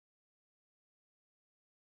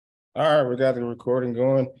All right, we got the recording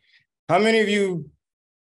going. How many of you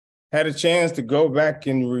had a chance to go back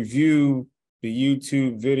and review the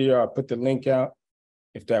YouTube video? I put the link out.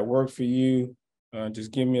 If that worked for you,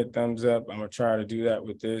 just give me a thumbs up. I'm gonna try to do that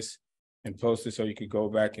with this and post it so you could go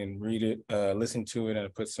back and read it, listen to it, and I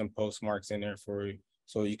put some postmarks in there for you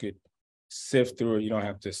so you could sift through it. You don't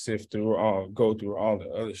have to go through all the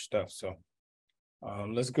other stuff. So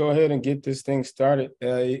let's go ahead and get this thing started.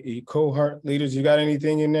 Cohort leaders, you got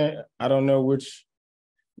anything in there? I don't know which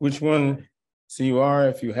one you are.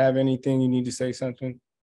 If you have anything you need to say something,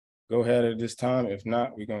 go ahead at this time. If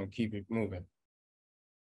not, we're gonna keep it moving.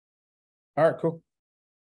 All right, cool.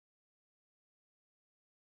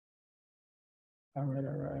 All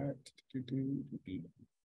right.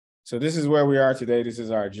 So this is where we are today. This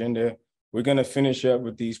is our agenda. We're gonna finish up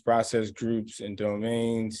with these process groups and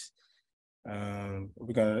domains.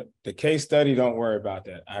 The case study, don't worry about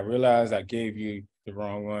that. I realized I gave you the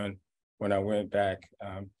wrong one when I went back,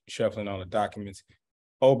 shuffling all the documents.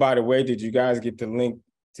 Oh, by the way, did you guys get the link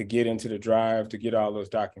to get into the drive to get all those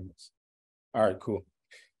documents? All right, cool.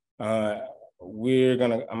 I'm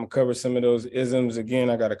gonna cover some of those isms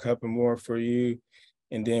again. I got a couple more for you,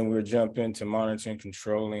 and then we'll jump into monitoring,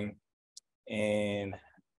 controlling, and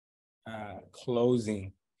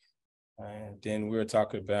closing. And then we'll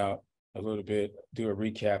talk about a little bit, do a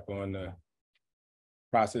recap on the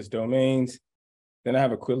process domains. Then I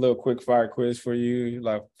have a quick fire quiz for you,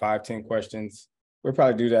 like 5-10 questions. We'll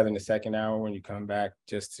probably do that in the second hour when you come back,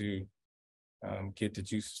 just to get the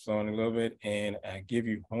juices flowing a little bit and give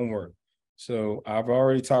you homework. So I've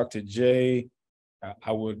already talked to Jay.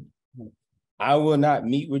 I will not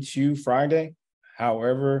meet with you Friday.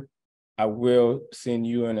 However, I will send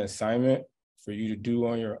you an assignment for you to do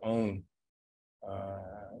on your own,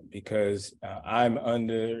 because I'm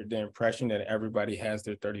under the impression that everybody has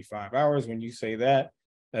their 35 hours. When you say that,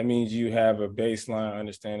 that means you have a baseline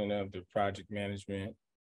understanding of the project management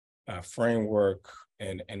framework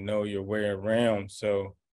and know your way around.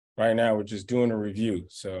 So right now we're just doing a review.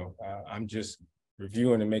 So I'm just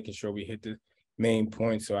reviewing and making sure we hit the main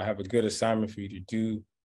points. So I have a good assignment for you to do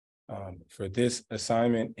for this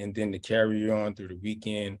assignment, and then to carry you on through the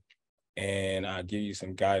weekend. And I'll give you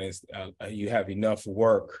some guidance. You have enough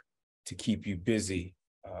work to keep you busy,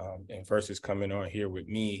 and versus coming on here with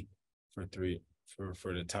me for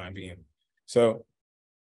the time being. So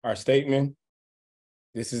our statement,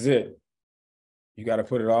 this is it. You got to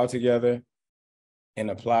put it all together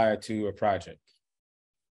and apply it to a project.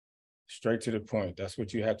 Straight to the point. That's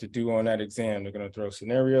what you have to do on that exam. They're going to throw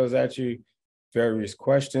scenarios at you, various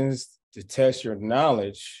questions to test your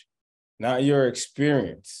knowledge, not your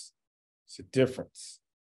experience. It's a difference.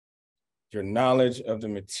 Your knowledge of the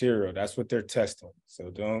material, that's what they're testing. So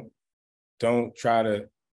don't try to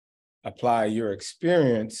apply your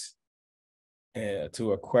experience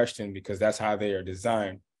to a question, because that's how they are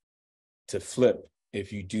designed to flip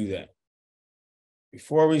if you do that.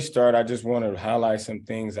 Before we start, I just want to highlight some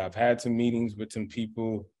things. I've had some meetings with some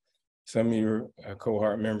people, some of your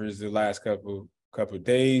cohort members the last couple of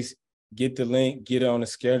days. Get the link, get it on the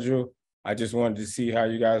schedule. I just wanted to see how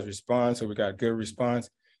you guys respond. So we got good response.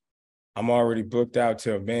 I'm already booked out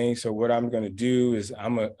till May. So what I'm going to do is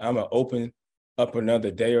I'm gonna open up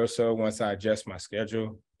another day or so once I adjust my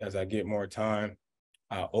schedule. As I get more time,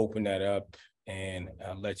 I'll open that up and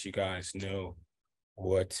I'll let you guys know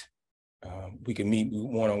what we can meet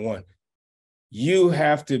one-on-one. You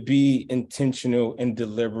have to be intentional and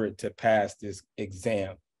deliberate to pass this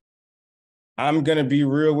exam. I'm gonna be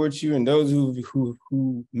real with you, and those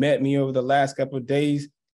who met me over the last couple of days,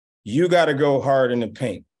 you got to go hard in the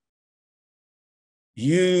paint.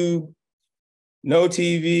 No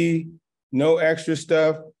TV, no extra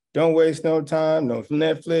stuff. Don't waste no time. No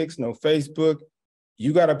Netflix, no Facebook.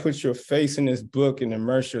 You got to put your face in this book and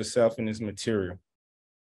immerse yourself in this material.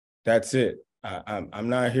 That's it. I'm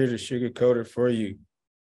not here to sugarcoat it for you.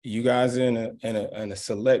 You guys are in a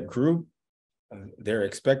select group. They're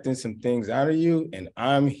expecting some things out of you, and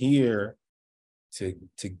I'm here to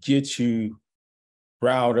get you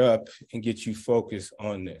riled up and get you focused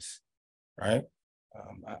on this, right?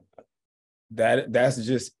 That's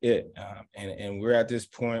just it. And we're at this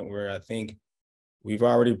point where I think we've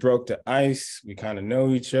already broke the ice. We kind of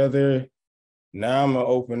know each other. Now I'm gonna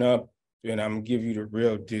open up and I'm gonna give you the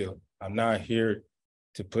real deal. I'm not here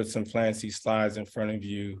to put some fancy slides in front of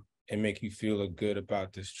you and make you feel good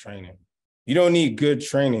about this training. You don't need good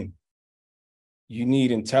training. You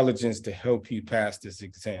need intelligence to help you pass this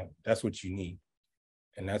exam. That's what you need.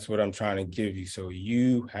 And that's what I'm trying to give you. So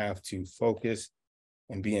you have to focus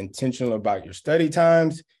and be intentional about your study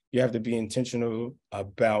times. You have to be intentional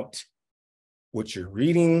about what you're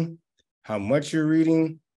reading, how much you're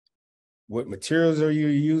reading, what materials are you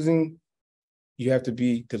using. You have to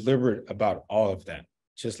be deliberate about all of that.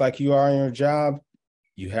 Just like you are in your job,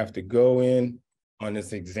 you have to go in on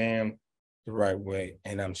this exam the right way.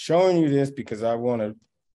 And I'm showing you this because I want to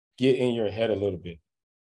get in your head a little bit.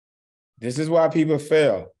 This is why people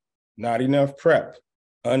fail. Not enough prep,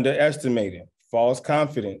 underestimating, false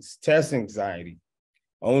confidence, test anxiety,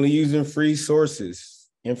 only using free sources,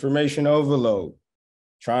 information overload,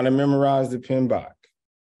 trying to memorize the PMBOK,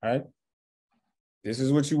 right? This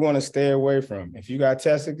is what you want to stay away from. If you got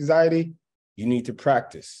test anxiety, you need to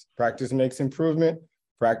practice. Practice makes improvement.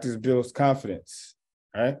 Practice builds confidence,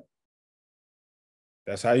 right?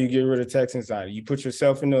 That's how you get rid of test anxiety. You put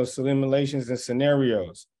yourself in those simulations and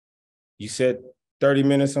scenarios. You set 30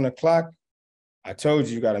 minutes on the clock. I told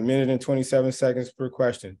you, you got 1 minute and 27 seconds per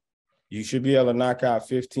question. You should be able to knock out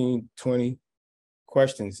 15, 20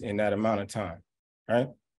 questions in that amount of time, right?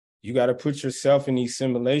 You got to put yourself in these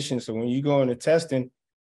simulations. So when you go into testing,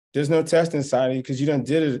 there's no test anxiety because you done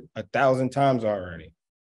did it 1,000 times already,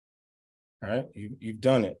 right? You've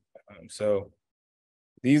done it. So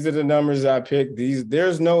these are the numbers I picked.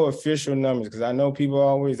 There's no official numbers because I know people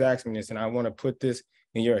always ask me this, and I want to put this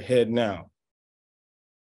in your head now.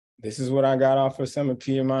 This is what I got off of some of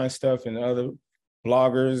PMI stuff and other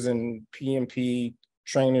bloggers and PMP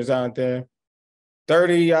trainers out there.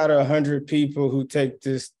 30 out of 100 people who take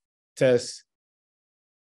this test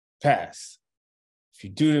pass. If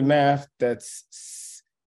you do the math, that's,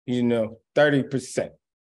 30%.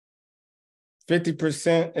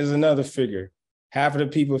 50% is another figure. Half of the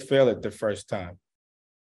people fail it the first time.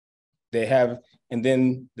 And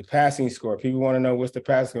then the passing score. People want to know what's the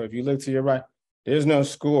passing score. If you look to your right, there's no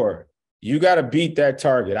score. You got to beat that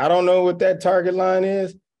target. I don't know what that target line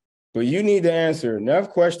is, but you need to answer enough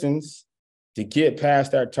questions to get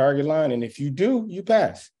past that target line. And if you do, you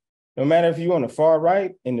pass. No matter if you're on the far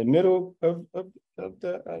right, in the middle of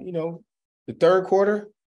the third quarter,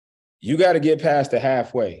 you got to get past the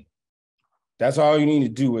halfway. That's all you need to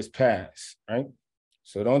do is pass, right?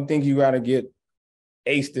 So don't think you got to get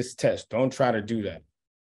ace this test. Don't try to do that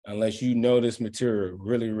unless you know this material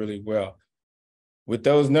really, really well. With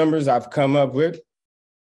those numbers I've come up with,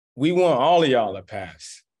 we want all of y'all to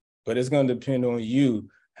pass, but it's going to depend on you,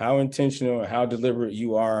 how intentional and how deliberate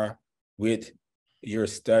you are with your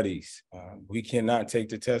studies. We cannot take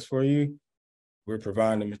the test for you. We're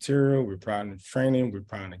providing the material, we're providing the training, we're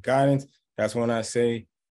providing the guidance. That's when I say,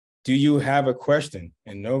 do you have a question?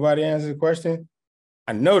 And nobody answers the question.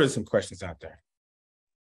 I know there's some questions out there.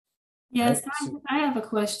 Yes, right? I have a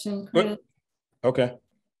question, Chris. Okay.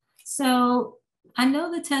 So I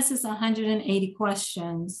know the test is 180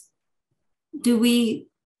 questions. Do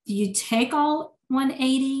you take all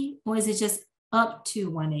 180 or is it just up to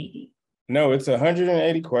 180? No, it's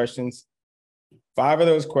 180 questions. 5 of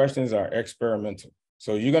those questions are experimental.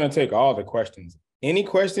 So you're going to take all the questions. Any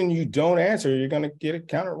question you don't answer, you're going to get it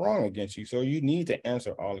counted wrong against you. So you need to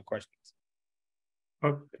answer all the questions.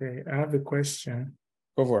 Okay, I have a question.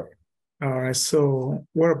 Go for it. All right, so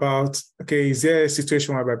what about, is there a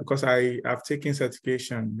situation whereby, because I've taken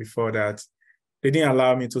certification before that, they didn't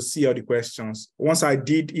allow me to see all the questions. Once I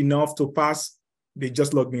did enough to pass, they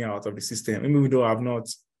just logged me out of the system, even though I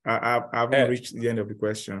haven't reached the end of the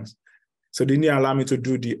questions. So they didn't allow me to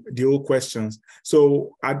do the whole questions.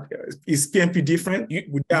 So is PMP different?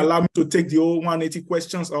 Would they allow me to take the whole 180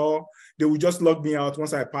 questions, or they would just log me out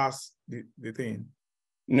once I pass the thing?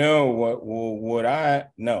 No,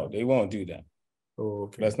 no, they won't do that. Oh,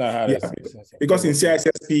 okay. That's not how that's because in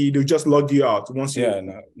CISSP, they'll just log you out once you. Yeah,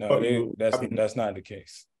 that's not the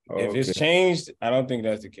case. Oh, if it's changed, I don't think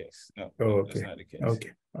that's the case. No, okay. That's not the case.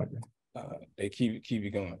 Okay. They keep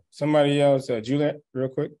it going. Somebody else, Juliet, real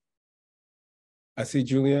quick. I see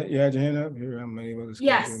Juliet, you had your hand up here. I'm able to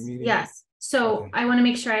schedule a meeting. Yes. So Okay. I want to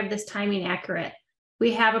make sure I have this timing accurate.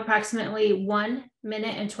 We have approximately 1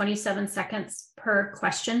 minute and 27 seconds per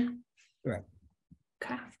question. Right.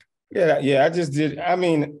 Okay. Yeah, I just did. I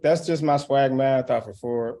mean, that's just my swag math off of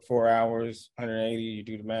 4 hours, 180, you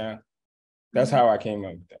do the math. That's how I came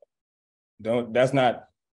up with that.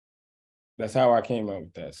 That's how I came up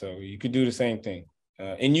with that. So you could do the same thing.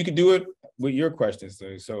 And you could do it with your questions.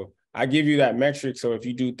 So I give you that metric. So if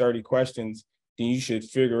you do 30 questions, then you should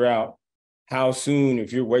figure out how soon,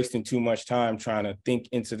 if you're wasting too much time trying to think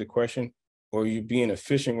into the question, or you're being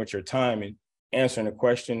efficient with your time and answering the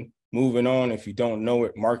question, moving on. If you don't know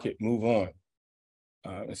it, mark it, move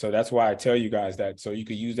on. So that's why I tell you guys that. So you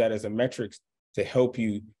could use that as a metric to help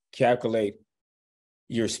you calculate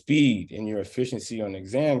your speed and your efficiency on the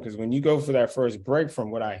exam. Because when you go for that first break,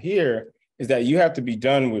 from what I hear, is that you have to be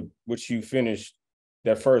done with what you finished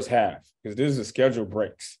that first half, because this is a scheduled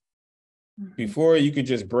breaks. Before, you could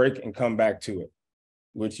just break and come back to it,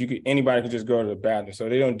 which anybody could just go to the bathroom. So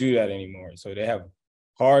they don't do that anymore. So they have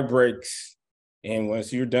hard breaks. And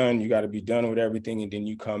once you're done, you got to be done with everything. And then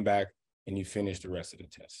you come back and you finish the rest of the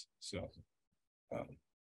test. So,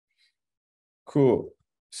 cool.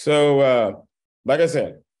 So, like I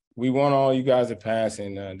said, we want all you guys to pass,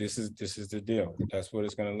 and this is the deal. That's what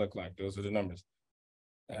it's going to look like. Those are the numbers.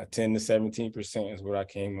 10 to 17% is what I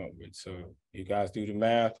came up with. So you guys do the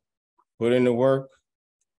math, put in the work,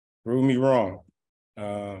 prove me wrong.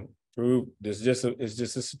 It's just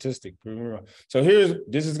a statistic. Prove me wrong. So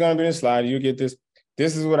this is going to be the slide. You get this.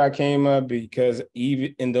 This is what I came up because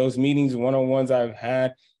even in those meetings, one-on-ones I've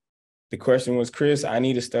had, the question was, Chris, I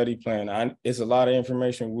need a study plan. It's a lot of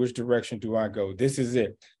information. Which direction do I go? This is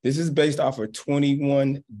it. This is based off of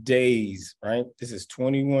 21 days, right? This is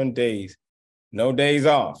 21 days. No days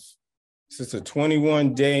off. This is a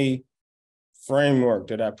 21-day framework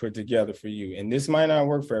that I put together for you. And this might not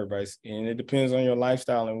work for everybody. And it depends on your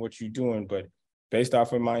lifestyle and what you're doing. But based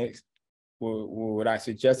off of what I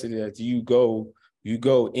suggested is you go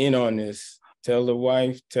in on this. Tell the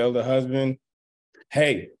wife, tell the husband,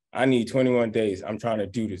 hey, I need 21 days. I'm trying to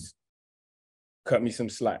do this. Cut me some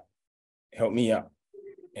slack. Help me out.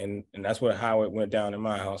 And that's how it went down in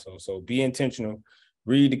my household. So be intentional.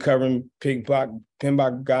 Read the covering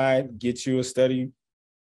PMBOK guide. Get you a study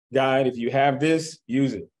guide. If you have this,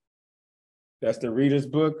 use it. That's the reader's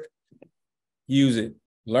book. Use it.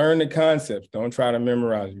 Learn the concepts. Don't try to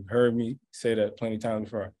memorize. You've heard me say that plenty of times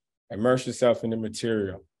before. Immerse yourself in the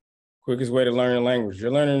material. Quickest way to learn a language. You're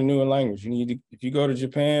learning a new language. If you go to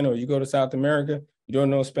Japan or you go to South America, you don't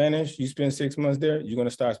know Spanish, you spend 6 months there, you're going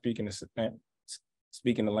to start speaking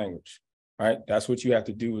the language. All right? That's what you have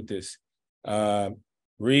to do with this.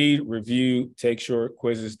 Read, review, take short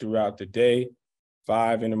quizzes throughout the day.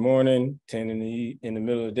 5 in the morning, 10 in the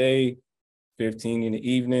middle of the day, 15 in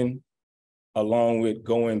the evening, along with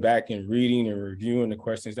going back and reading and reviewing the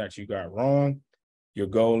questions that you got wrong. Your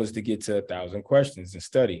goal is to get to 1,000 questions and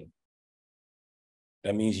study.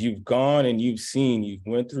 That means you've gone and you've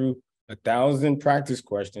went through 1,000 practice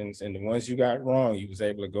questions, and the ones you got wrong, you was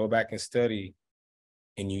able to go back and study.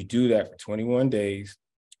 And you do that for 21 days,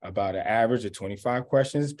 about an average of 25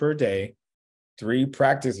 questions per day, 3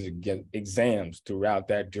 practice exams throughout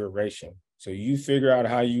that duration. So you figure out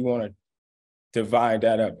how you want to divide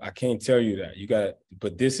that up. I can't tell you that.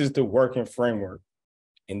 But this is the working framework,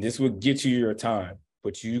 and this will get you your time.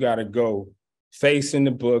 But you got to go face in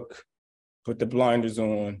the book, put the blinders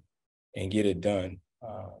on, and get it done.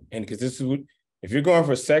 And because this is if you're going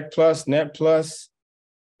for Sec Plus, Net Plus,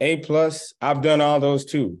 A Plus, I've done all those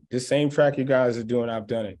too. This same track you guys are doing, I've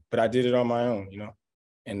done it, but I did it on my own,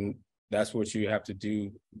 and that's what you have to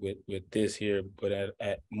do with this here, but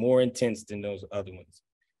at more intense than those other ones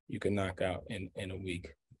you can knock out in a week.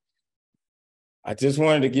 I just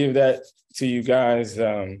wanted to give that to you guys.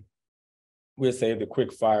 We'll save the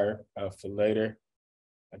quick fire for later.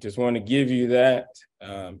 I just want to give you that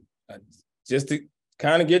just to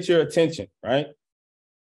kind of get your attention, right?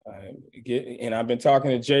 And I've been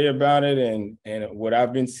talking to Jay about it and what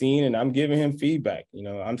I've been seeing, and I'm giving him feedback.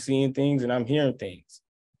 I'm seeing things and I'm hearing things.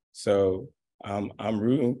 So I'm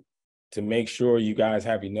rooting to make sure you guys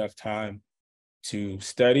have enough time to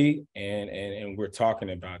study, and we're talking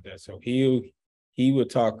about that. So he will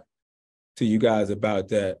talk to you guys about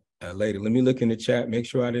that later. Let me look in the chat, make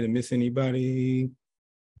sure I didn't miss anybody.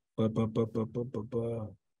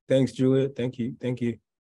 Thanks, Juliet. Thank you.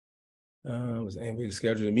 I was able to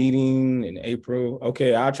schedule a meeting in April.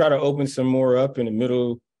 Okay, I'll try to open some more up in the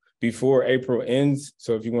middle before April ends.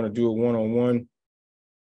 So if you want to do a one-on-one,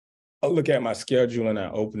 I'll look at my schedule and I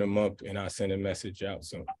open them up and I'll send a message out.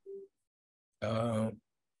 So, all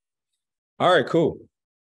right, cool.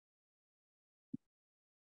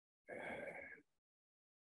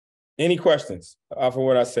 Any questions off of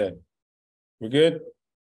what I said? We're good?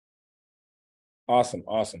 Awesome.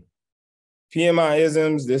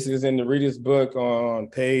 PMI-isms, this is in the reader's book on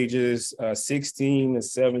pages 16 to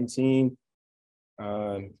 17.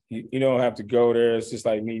 You don't have to go there. It's just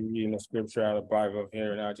like me reading the scripture out of the Bible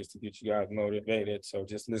here now just to get you guys motivated. So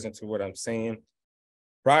just listen to what I'm saying.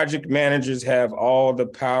 Project managers have all the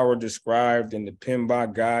power described in the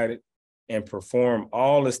PMBOK guide and perform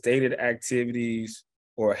all the stated activities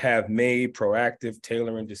or have made proactive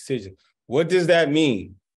tailoring decisions. What does that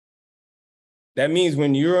mean? That means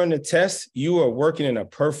when you're on the test, you are working in a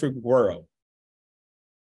perfect world.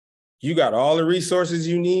 You got all the resources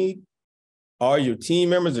you need. All your team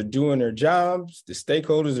members are doing their jobs. The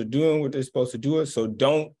stakeholders are doing what they're supposed to do. So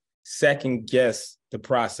don't second guess the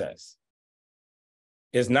process.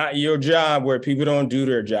 It's not your job where people don't do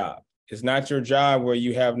their job. It's not your job where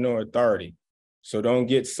you have no authority. So don't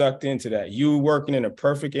get sucked into that. You working in a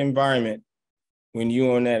perfect environment when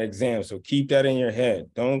you on that exam. So keep that in your head.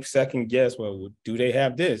 Don't second guess, well, do they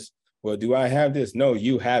have this? Well, do I have this? No,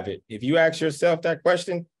 you have it. If you ask yourself that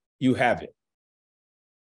question, you have it.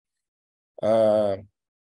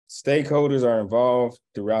 Stakeholders are involved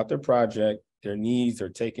throughout the project. Their needs are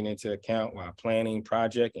taken into account while planning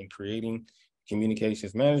project and creating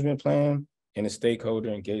communications management plan and a stakeholder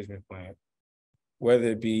engagement plan. Whether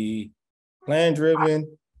it be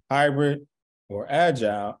plan-driven, hybrid, or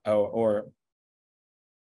agile, or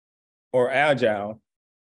agile,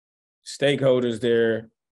 stakeholders there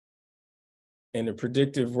in the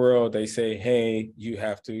predictive world, they say, hey, you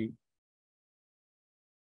have to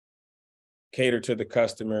cater to the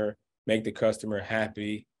customer, make the customer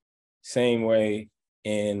happy. Same way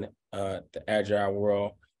in the agile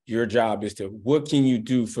world, your job is to, what can you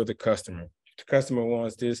do for the customer? If the customer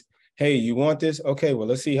wants this, hey, you want this? Okay, well,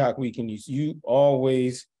 let's see how we can use. You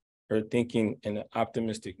always are thinking in an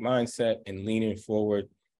optimistic mindset and leaning forward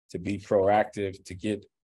to be proactive to get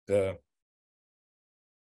the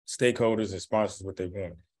stakeholders and sponsors what they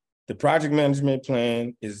want. The project management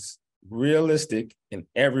plan is realistic and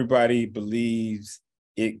everybody believes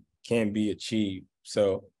it can be achieved.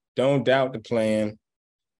 So don't doubt the plan.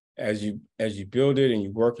 As you build it and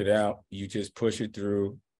you work it out, you just push it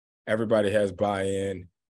through. Everybody has buy-in.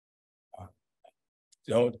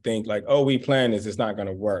 Don't think like, oh, we planned this, it's not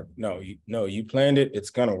gonna work. No, you planned it, it's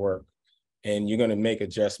gonna work. And you're gonna make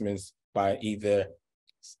adjustments by either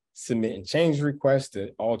submitting change requests to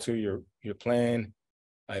alter your plan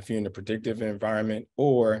if you're in a predictive environment,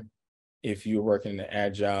 or if you're working in an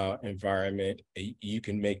agile environment, you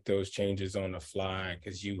can make those changes on the fly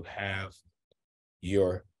because you have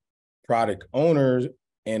your product owners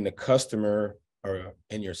and the customer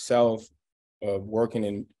and yourself working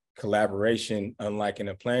in collaboration, unlike in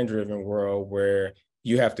a plan-driven world where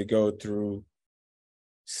you have to go through,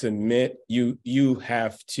 submit, you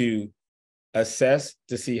have to assess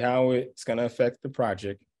to see how it's going to affect the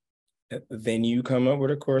project. Then you come up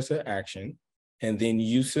with a course of action, and then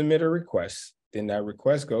you submit a request. Then that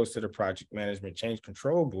request goes to the project management change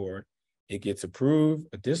control board. It gets approved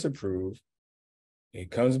or disapproved.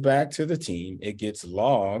 It comes back to the team. It gets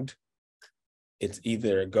logged. It's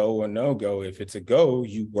either a go or no go. If it's a go,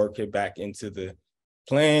 you work it back into the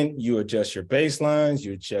plan. You adjust your baselines.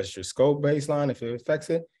 You adjust your scope baseline if it affects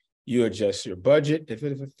it. You adjust your budget if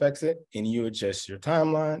it affects it, and you adjust your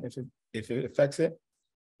timeline if it affects it,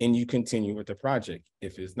 and you continue with the project.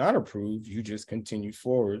 If it's not approved, you just continue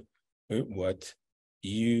forward with what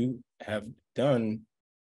you have done,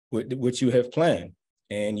 with what you have planned,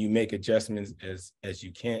 and you make adjustments as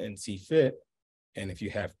you can and see fit. And if you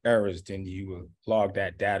have errors, then you will log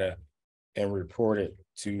that data and report it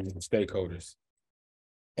to stakeholders.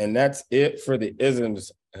 And that's it for the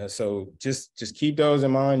isms. So just keep those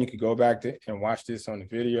in mind. You could go back to and watch this on the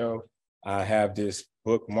video. I have this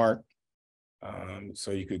bookmark,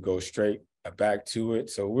 so you could go straight back to it.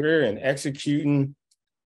 So we're in executing,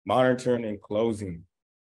 monitoring, and closing.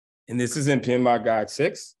 And this is in PMI Guide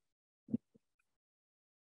 6.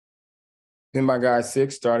 PMI Guide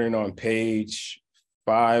 6, starting on page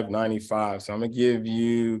 595. So I'm gonna give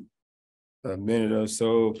you a minute or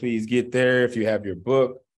so. Please get there. If you have your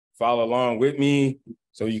book, follow along with me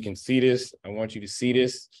so you can see this. I want you to see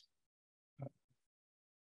this.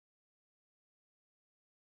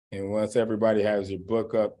 And once everybody has your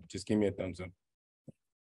book up, just give me a thumbs up.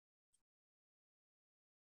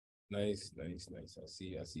 Nice, nice, nice. I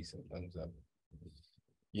see some thumbs up.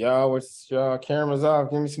 Y'all, what's y'all cameras off?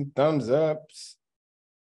 Give me some thumbs ups.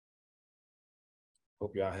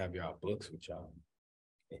 Hope y'all have y'all books with y'all.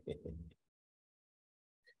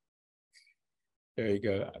 There you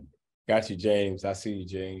go. Got you, James. I see you,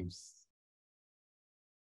 James.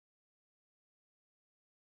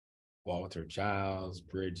 Walter Giles,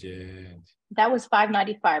 Bridget. That was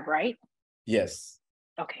 $5.95, right? Yes.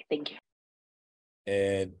 Okay, thank you.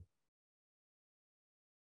 And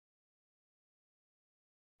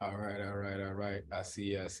all right. I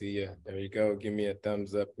see you. There you go. Give me a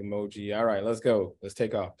thumbs up emoji. All right, let's go. Let's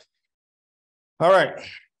take off. All right.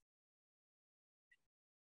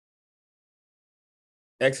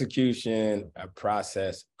 Execution, a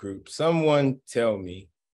process group. Someone tell me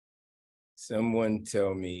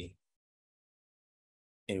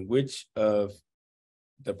in which of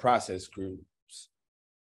the process groups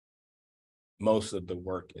most of the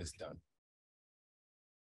work is done.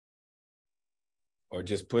 Or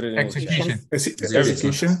just put it in Execution.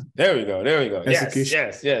 Execution. There we go. There we go. Yes,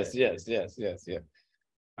 Execution. yes.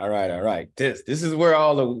 All right. This is where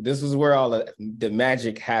all the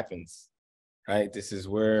magic happens, right? This is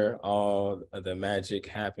where all of the magic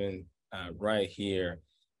happens right here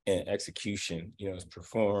in execution. You know, it's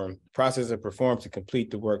process of perform to complete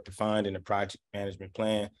the work defined in the project management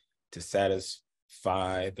plan to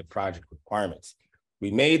satisfy the project requirements.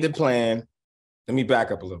 We made the plan. Let me back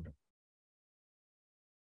up a little bit.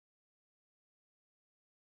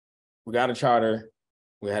 We got a charter.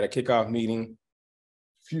 We had a kickoff meeting.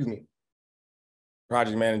 Excuse me.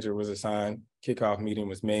 Project manager was assigned. Kickoff meeting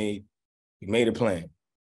was made. We made a plan,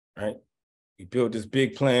 right? We built this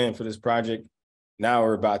big plan for this project. Now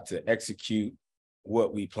we're about to execute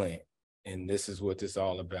what we planned. And this is what this is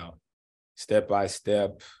all about. Step by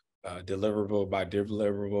step, deliverable by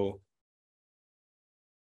deliverable.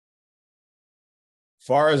 As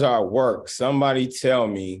far as our work, somebody tell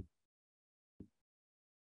me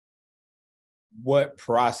what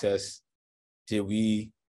process did we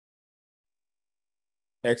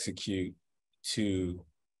execute to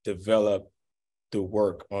develop the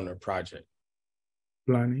work on a project?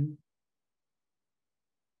 Planning.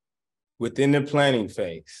 Within the planning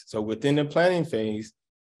phase. So within the planning phase,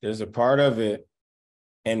 there's a part of it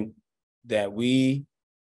and that we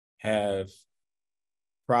have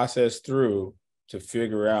processed through to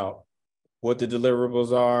figure out what the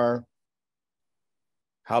deliverables are,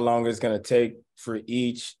 how long it's going to take for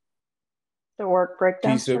each The work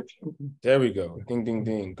breakdown. piece of, there we go, ding, ding,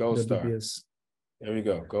 ding, gold star. WBS. There we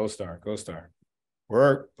go, gold star, gold star.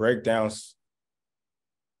 Work breakdowns.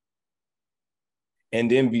 And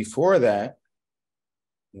then before that,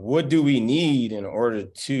 what do we need in order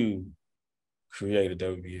to create a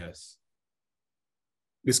WBS?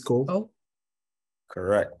 The scope. Oh,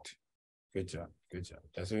 Correct. Good job, good job.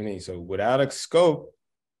 That's what we need. So without a scope,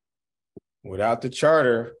 without the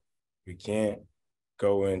charter, we can't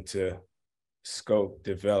go into scope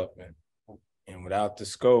development. And without the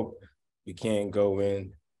scope, we can't go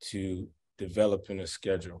into developing a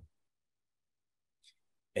schedule.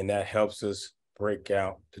 And that helps us break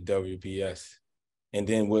out the WBS. And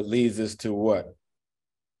then what leads us to what?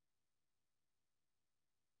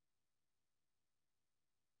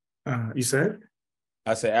 You said?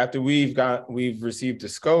 I said, after we've received the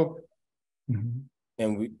scope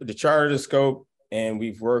and the charter, the scope, and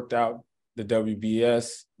we've worked out the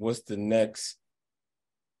WBS, what's the next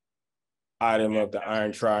item of the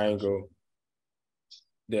iron triangle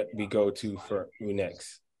that we go to for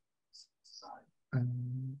next?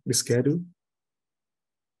 The schedule.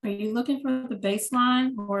 Are you looking for the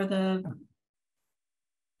baseline or the?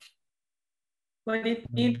 Would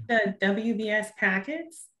it be the WBS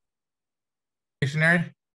packets?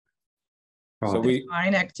 dictionary. So we,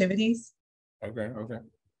 Define activities. okay.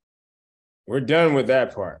 We're done with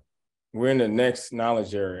that part. We're in the next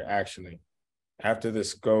knowledge area, actually. After the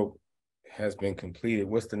scope has been completed,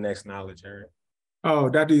 what's the next knowledge area? Oh,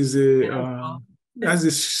 that is that's the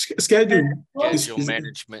schedule. Schedule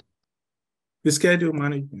management. The schedule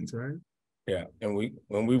management, right? Yeah, and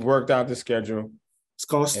when we've worked out the schedule, It's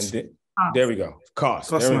cost. and there we go, cost.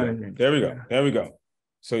 Cost There we go. management. There we go. Yeah. There we go.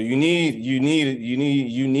 So you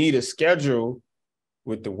need a schedule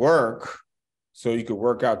with the work so you could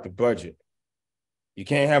work out the budget. You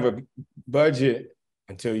can't have a budget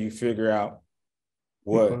until you figure out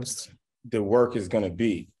what Cost. the work is going to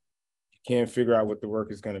be. You can't figure out what the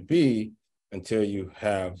work is going to be until you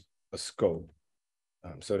have a scope.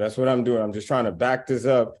 So that's what I'm doing. I'm just trying to back this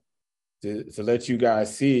up to let you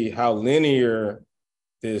guys see how linear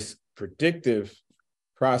this predictive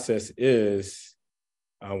process is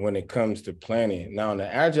when it comes to planning. Now, on the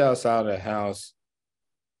agile side of the house,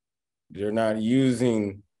 they're not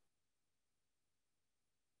using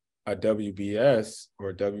a WBS or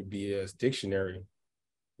a WBS dictionary.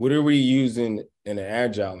 What are we using in an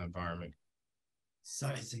agile environment?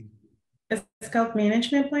 Sizing. A scope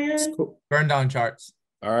management plan? Scope. Burn down charts.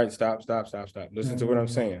 All right, stop. Listen to what I'm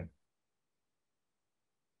saying.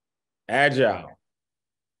 Agile.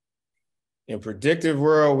 In predictive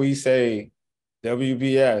world, we say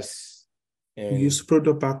WBS. And We use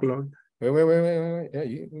product backlog. wait.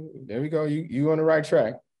 Yeah, there we go. You on the right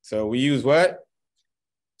track. So we use what?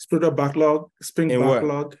 It's product backlog, sprint And what?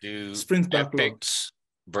 backlog, Do sprint backlog. epics,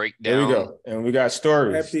 breakdown. There we go. And we got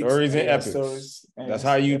stories. Epics, Stories and yeah, epics. stories. That's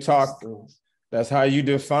how you Epics, talk. stories. That's how you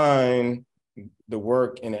define the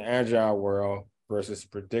work in the agile world versus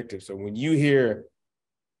predictive. So when you hear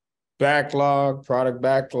backlog, product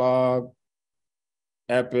backlog,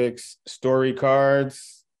 epics, story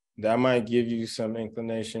cards, that might give you some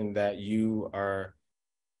inclination that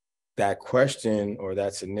that question or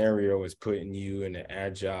that scenario is putting you in an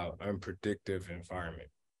agile, unpredictable environment.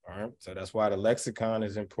 All right. So that's why the lexicon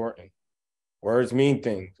is important. Words mean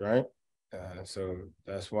things, right? So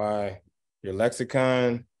that's why your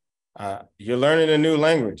lexicon, you're learning a new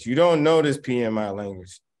language. You don't know this PMI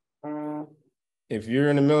language. If you're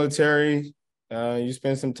in the military, you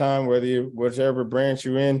spend some time, whichever branch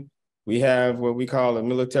you're in, we have what we call a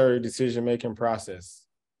military decision-making process.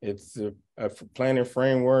 It's a planning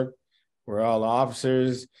framework where all the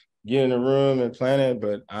officers get in a room and plan it,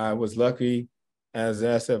 but I was lucky as the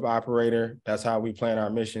SF operator. That's how we plan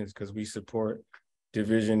our missions, because we support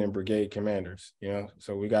division and brigade commanders,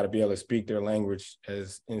 so we got to be able to speak their language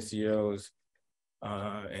as NCOs,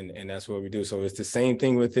 and that's what we do. So it's the same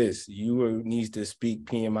thing with this. You need to speak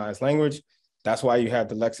PMI's language. That's why you have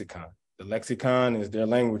the lexicon. The lexicon is their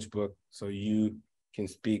language book, so you can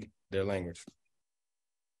speak their language.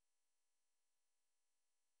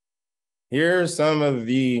 Here are some of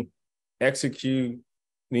the executing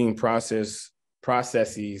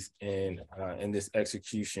processes in this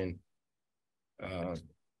execution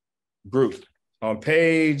group. On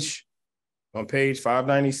page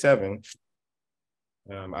 597,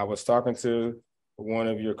 I was talking to one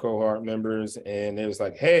of your cohort members, and it was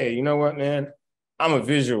like, hey, you know what, man? I'm a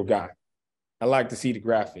visual guy. I like to see the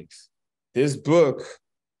graphics. This book,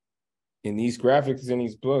 in these graphics in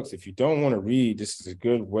these books, if you don't want to read, this is a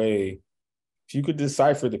good way. If you could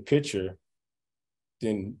decipher the picture,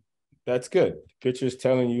 then that's good. The picture is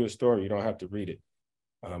telling you a story. You don't have to read it.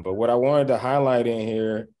 But what I wanted to highlight in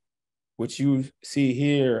here, what you see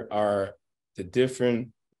here are the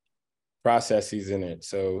different processes in it.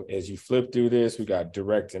 So as you flip through this, we got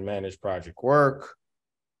direct and manage project work.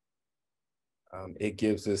 It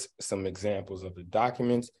gives us some examples of the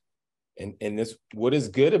documents. And this, what is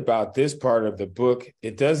good about this part of the book,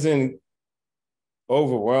 it doesn't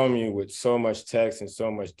overwhelm you with so much text and so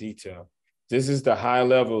much detail. This is the high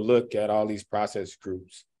level look at all these process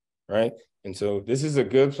groups, right? And so this is a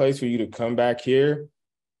good place for you to come back here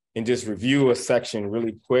and just review a section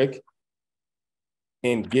really quick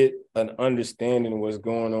and get an understanding of what's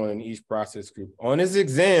going on in each process group. On this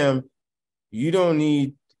exam, you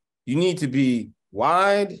need to be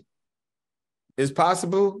wide as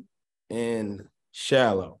possible and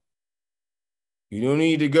shallow. You don't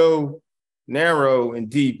need to go narrow and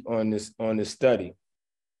deep on this study,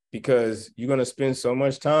 because you're going to spend so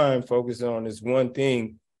much time focusing on this one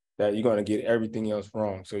thing that you're going to get everything else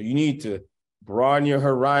wrong. So you need to broaden your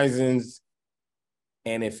horizons.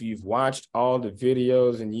 And if you've watched all the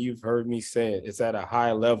videos and you've heard me say it, it's at a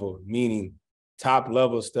high level, meaning top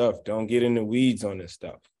level stuff. Don't get in the weeds on this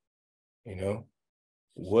stuff.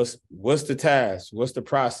 What's the task? What's the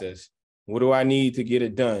process? What do I need to get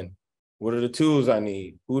it done? What are the tools I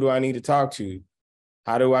need? Who do I need to talk to?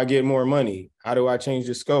 How do I get more money? How do I change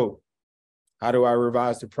the scope? How do I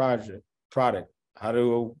revise the product? How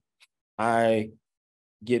do I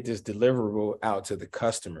get this deliverable out to the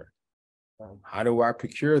customer? How do I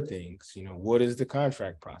procure things? What is the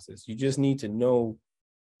contract process? You just need to know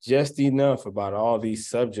just enough about all these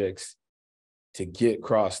subjects to get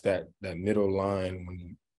across that middle line when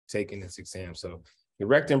you're taking this exam. So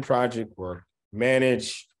directing project work,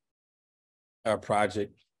 manage a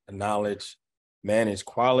project knowledge, manage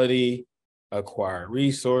quality, acquire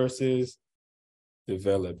resources,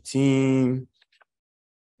 develop team,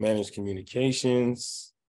 manage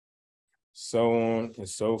communications, so on and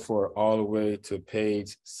so forth, all the way to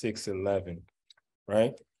page 611,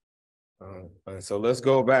 right? And so let's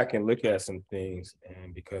go back and look at some things,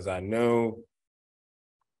 and because I know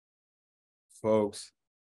folks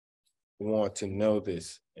want to know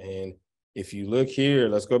this. And if you look here,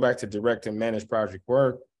 let's go back to direct and manage project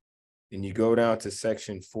work, and you go down to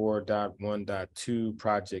section 4.1.2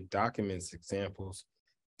 project documents examples.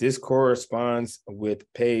 This corresponds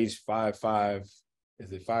with page 55.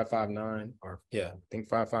 Is it 559 or yeah, I think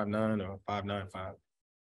 559 or 595.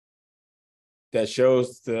 That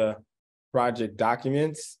shows the project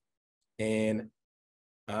documents and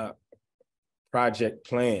project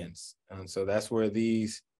plans. And so that's where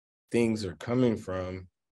these things are coming from.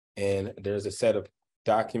 And there's a set of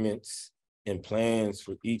documents and plans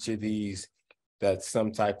for each of these that's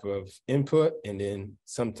some type of input, and then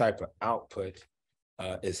some type of output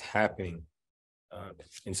is happening.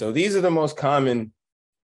 And so these are the most common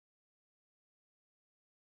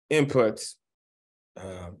inputs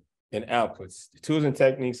and outputs. The tools and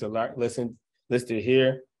techniques are listed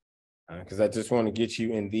here, because I just want to get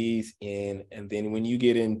you in these, and then when you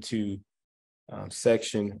get into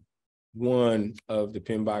section 1 of the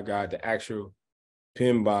PMBOK guide, the actual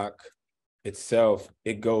PMBOK itself,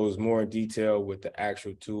 it goes more in detail with the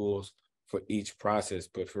actual tools for each process.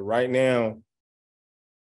 But for right now,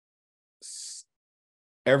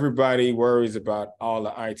 everybody worries about all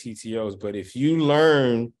the ITTOs, but if you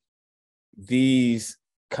learn these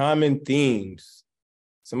common themes,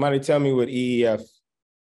 somebody tell me what EEF,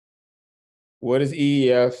 what is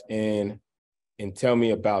EEF, and tell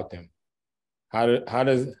me about them. How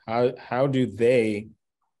do they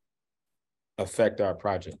affect our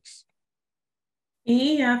projects?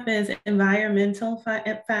 EEF is environmental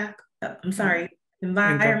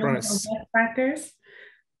environmental factors.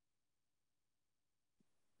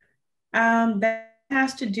 That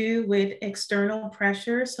has to do with external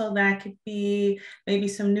pressure. So that could be maybe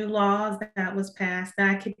some new laws that was passed.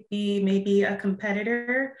 That could be maybe a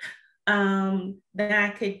competitor.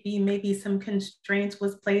 That could be maybe some constraints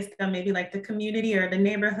was placed on maybe like the community or the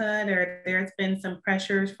neighborhood, or there's been some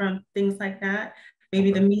pressures from things like that.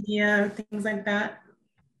 Maybe the media, things like that.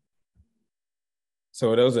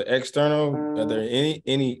 So those are external. Are there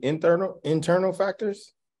any internal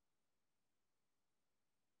factors?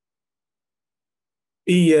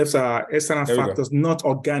 EEFs are external factors, not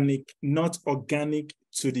organic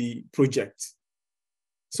to the project.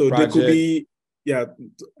 So they could be,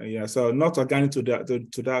 so not organic to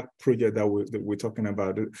that project that we're talking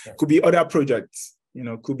about. It could be other projects,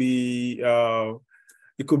 could be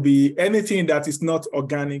it could be anything that is not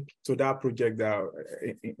organic to that project that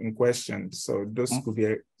in question. So those could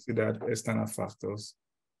be considered external factors.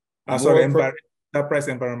 Enterprise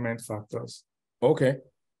environment factors. Okay.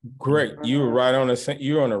 Great, you were right on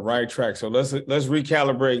you're on the right track. So let's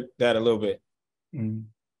recalibrate that a little bit.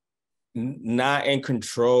 Not in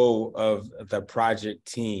control of the project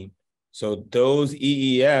team. So those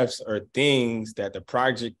EEFs are things that the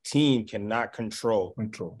project team cannot control.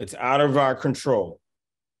 It's out of our control,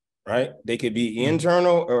 right? They could be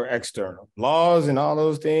internal or external. Laws and all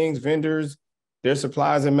those things, vendors, their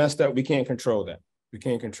supplies are messed up. We can't control that. We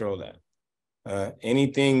can't control that.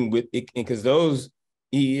 Anything with it, because those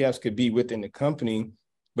EEFs could be within the company,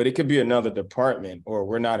 but it could be another department, or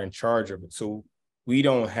we're not in charge of it. So we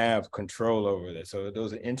don't have control over that. So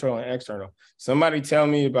those are internal and external. Somebody tell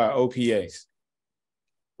me about OPAs.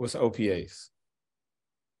 What's OPAs?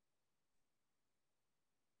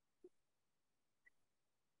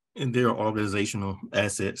 And they're organizational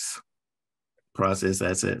assets, process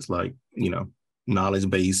assets, like, knowledge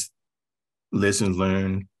base, lessons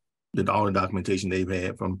learned, all the documentation they've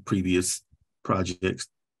had from previous projects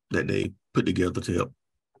that they put together to help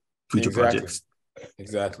future projects.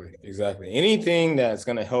 Exactly. Anything that's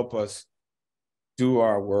going to help us do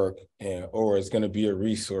our work, or is going to be a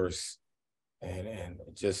resource. And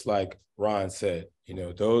just like Ron said,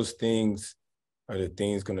 those things are the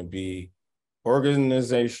things going to be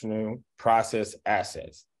organizational process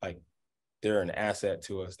assets. Like, they're an asset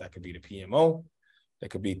to us. That could be the PMO.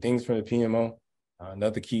 That could be things from the PMO.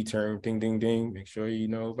 Another key term, ding, ding, ding. Make sure you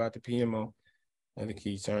know about the PMO. Another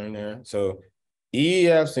key term there. So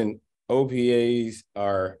EEFs and OPAs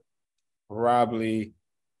are probably,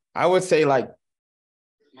 I would say, like,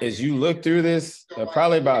 as you look through this,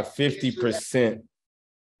 probably about 50%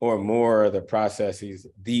 or more of the processes,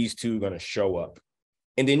 these two are going to show up.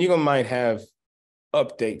 And then you're going to might have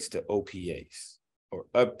updates to OPAs or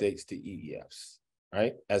updates to EEFs,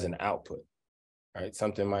 right? As an output, right?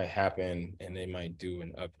 Something might happen and they might do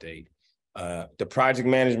an update. The project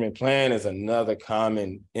management plan is another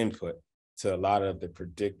common input to a lot of the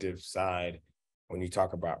predictive side when you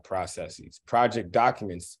talk about processes. Project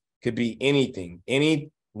documents could be anything, any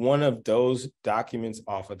one of those documents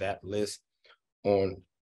off of that list on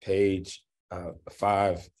page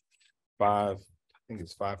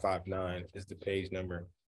 559 is the page number.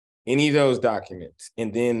 Any of those documents.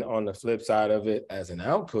 And then on the flip side of it, as an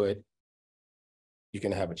output, you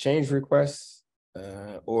can have a change request,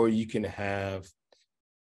 or you can have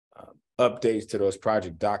updates to those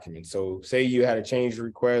project documents. So say you had a change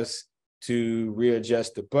request to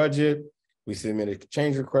readjust the budget. We submitted a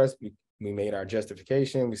change request. We made our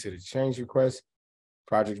justification. We said a change request,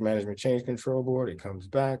 project management change control board. It comes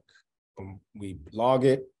back. We log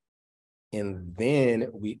it. And then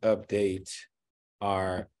we update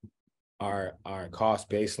our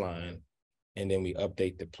cost baseline, and then we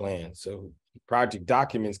update the plan. So project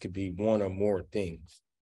documents could be one or more things.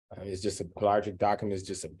 It's just a project document is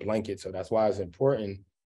just a blanket. So that's why it's important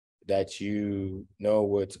that you know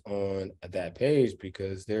what's on that page,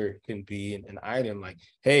 because there can be an item like,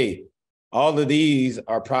 hey, all of these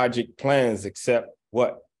are project plans except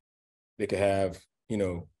what? They could have,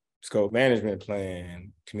 scope management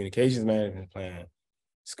plan, communications management plan,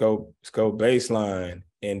 scope baseline,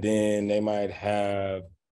 and then they might have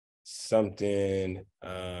something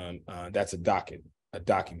that's a document,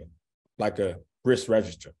 like a risk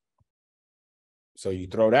register. So you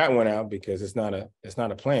throw that one out because it's not a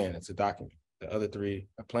plan, it's a document. The other three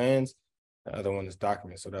are plans, the other one is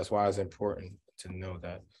document. So that's why it's important to know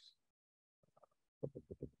that.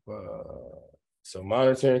 So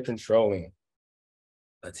monitoring and controlling.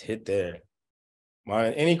 Let's hit there.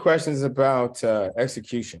 Any questions about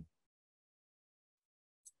execution?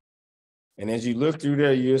 And as you look through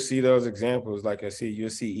there, you'll see those examples. Like I said, you'll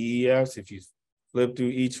see EEFs. If you flip through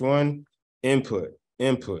each one, input,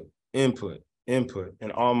 input, input, input.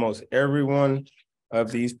 And almost every one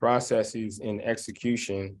of these processes in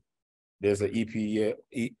execution, there's an EPA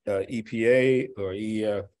or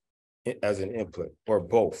EEF as an input, or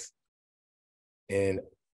both. And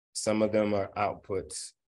some of them are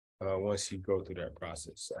outputs once you go through that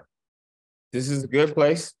process. So this is a good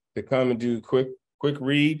place to come and do quick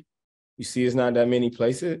read. You see it's not that many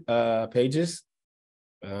pages.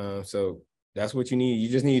 So that's what you need. You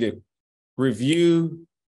just need to review,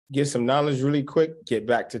 get some knowledge really quick, get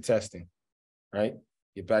back to testing, right?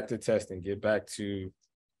 Get back to testing, get back to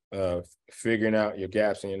figuring out your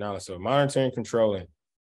gaps in your knowledge. So monitoring and controlling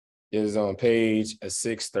is on page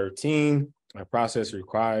 613, a process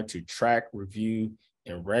required to track, review,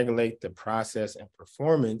 and regulate the process and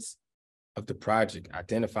performance of the project,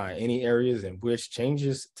 identify any areas in which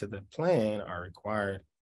changes to the plan are required,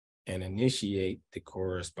 and initiate the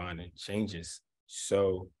corresponding changes.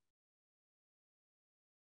 So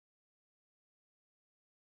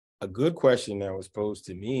a good question that was posed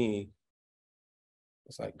to me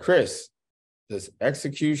was like, Chris, does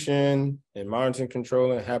execution and monitoring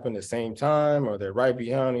controlling happen at the same time, or they're right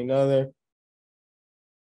behind each other?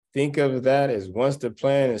 Think of that as once the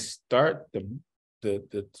plan is start,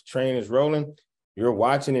 the train is rolling, you're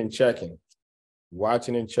watching and checking.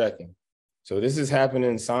 So this is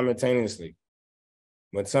happening simultaneously.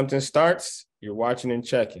 When something starts, you're watching and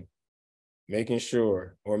checking, making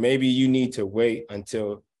sure, or maybe you need to wait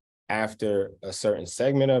until after a certain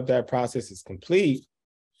segment of that process is complete,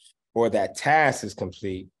 or that task is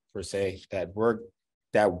complete, per se, that work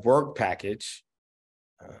package,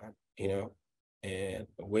 and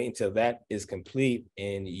wait until that is complete,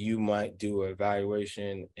 and you might do an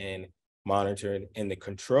evaluation and monitoring. And the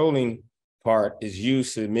controlling part is you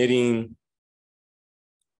submitting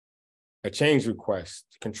a change request.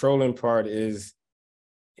 The controlling part is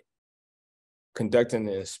conducting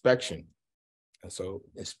the inspection. And so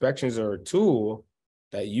inspections are a tool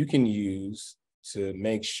that you can use to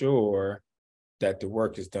make sure that the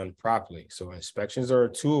work is done properly. So inspections are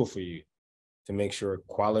a tool for you to make sure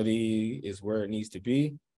quality is where it needs to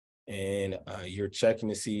be, and you're checking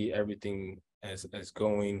to see everything as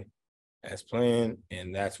going as planned,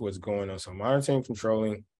 and that's what's going on. So monitoring and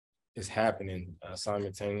controlling is happening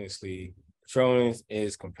simultaneously. Controlling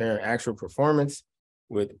is comparing actual performance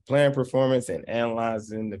with planned performance and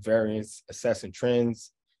analyzing the variance, assessing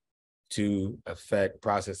trends to affect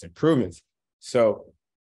process improvements. So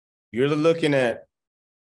you're looking at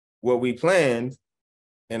what we planned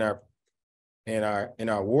in our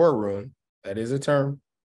war room. That is a term.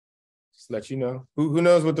 Just let you know. Who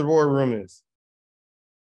knows what the war room is?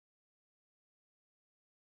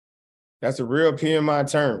 That's a real PMI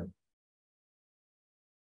term.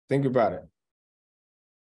 Think about it.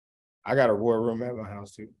 I got a war room at my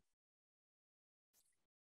house too.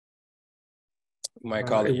 You might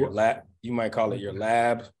call it your lab. You might call it your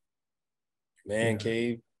lab, man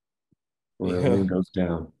cave. Where everything goes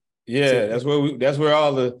down. Yeah, that's where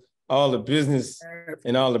all the business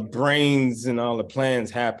and all the brains and all the plans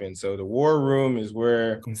happen. So the war room is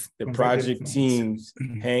where the project teams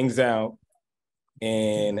hangs out,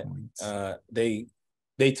 and they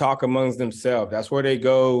talk amongst themselves. That's where they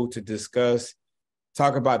go to discuss,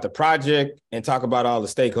 talk about the project, and talk about all the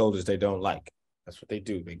stakeholders they don't like. That's what they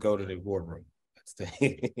do. They go to the war room. That's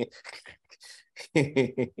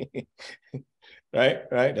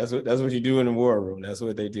right. That's what you do in the war room. That's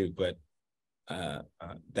what they do. But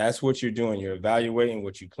that's what you're doing. You're evaluating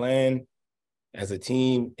what you plan as a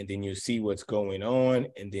team, and then you see what's going on,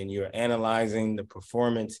 and then you're analyzing the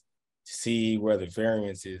performance to see where the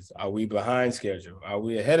variance is. Are we behind schedule? Are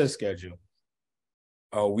we ahead of schedule?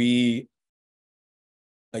 Are we,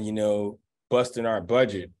 busting our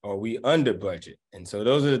budget? Are we under budget? And so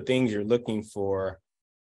those are the things you're looking for,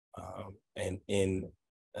 in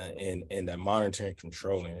that monitoring and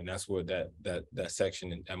controlling, and that's what that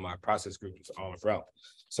section in my process group is all about.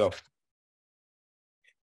 So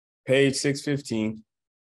page 615,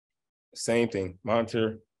 same thing.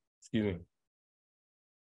 Monitor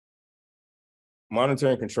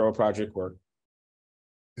and control project work.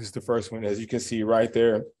 This is the first one. As you can see right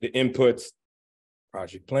there, the inputs,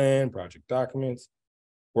 project plan, project documents,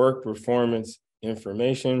 work performance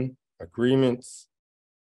information, agreements,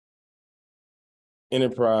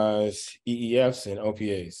 enterprise EEFs and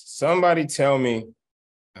OPAs. Somebody tell me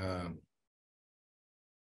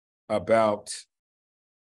about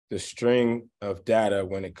the string of data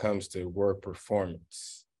when it comes to work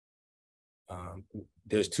performance.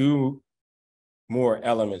 There's two more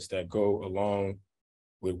elements that go along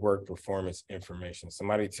with work performance information.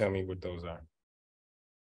 Somebody tell me what those are.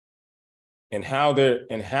 And how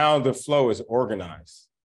the flow is organized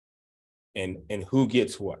and who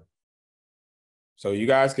gets what. So you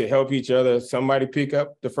guys could help each other. Somebody pick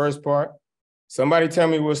up the first part. Somebody tell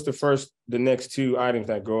me what's the next two items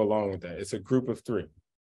that go along with that. It's a group of three.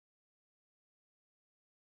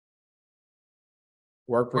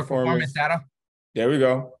 Work performance data. There we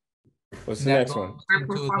go. What's the next one? Work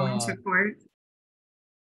performance report.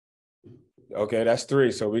 Okay, that's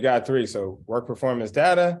three. So we got three. So work performance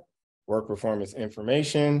data, work performance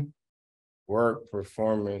information, work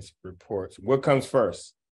performance reports. What comes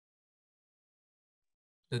first?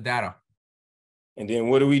 The data. And then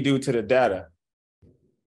what do we do to the data?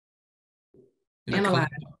 Analyze.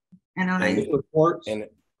 Analyze reports. And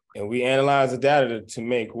we analyze the data to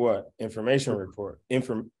make what? Information report,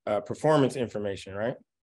 performance information, right?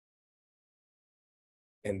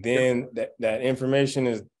 And then that information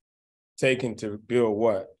is taken to build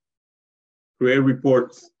what? Create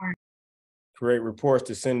reports. Create reports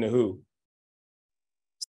to send to who?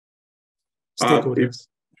 Stakeholders.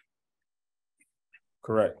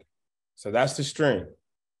 Correct. So that's the string.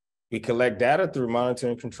 We collect data through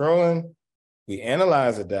monitoring and controlling. We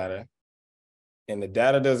analyze the data, and the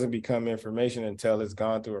data doesn't become information until it's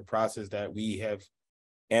gone through a process that we have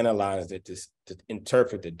analyzed it to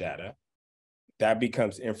interpret the data. That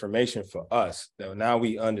becomes information for us. So now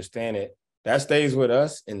we understand it. That stays with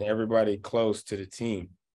us and everybody close to the team.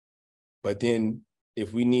 But then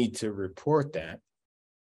if we need to report that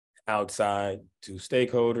outside to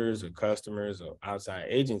stakeholders or customers or outside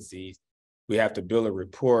agencies, we have to build a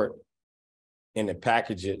report and to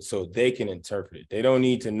package it so they can interpret it. They don't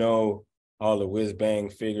need to know all the whiz-bang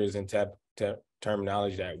figures and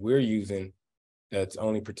terminology that we're using that's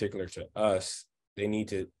only particular to us. They need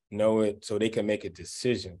to know it so they can make a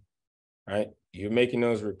decision, right? You're making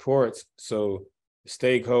those reports so the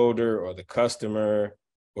stakeholder or the customer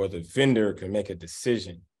or the vendor can make a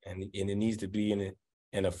decision, and it needs to be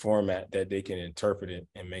in a format that they can interpret it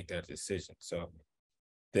and make that decision. So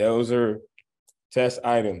those are test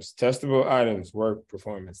items, testable items: work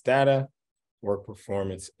performance data, work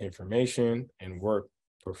performance information, and work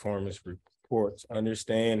performance reports.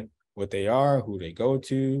 Understand what they are, who they go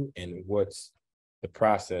to, and what's the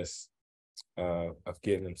process of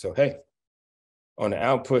getting them. So, hey, on the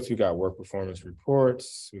outputs, we got work performance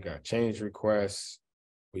reports, we got change requests,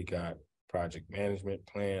 we got project management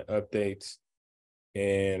plan updates,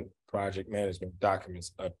 and project management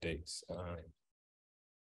documents updates.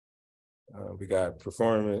 We got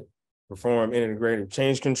perform integrated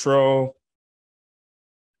change control.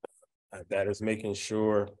 That is making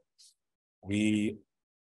sure we,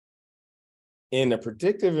 in a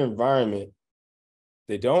predictive environment,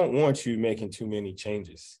 they don't want you making too many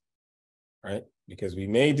changes, right? Because we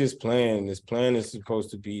made this plan is supposed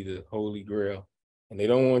to be the holy grail, and they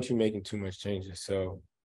don't want you making too much changes. So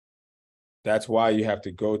that's why you have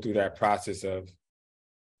to go through that process of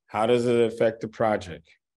how does it affect the project?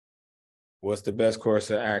 What's the best course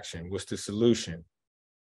of action? What's the solution?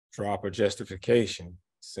 Draw up a justification,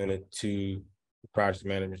 send it to the project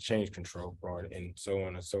management change control board, and so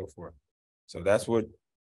on and so forth. So that's what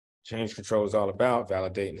change control is all about: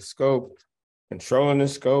 validating the scope, controlling the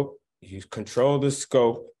scope. You control the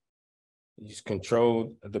scope, you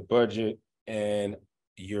control the budget and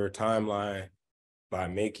your timeline by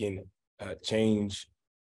making a change,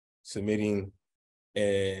 submitting,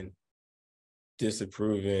 and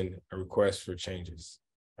disapproving a request for changes,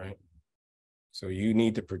 right? So you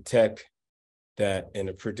need to protect that in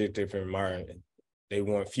a predictive environment. They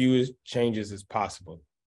want fewest changes as possible.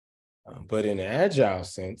 But in an agile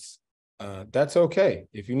sense, that's okay.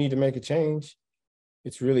 If you need to make a change,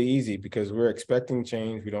 it's really easy because we're expecting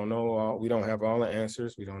change. We don't know we don't have all the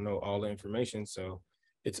answers. We don't know all the information. So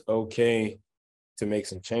it's okay to make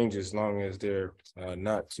some changes as long as they're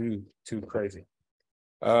not too crazy.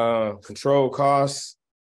 Control costs,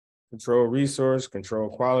 control resource, control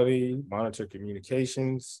quality, monitor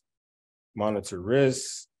communications, monitor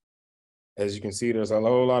risks. As you can see, there's a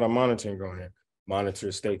whole lot of monitoring going on.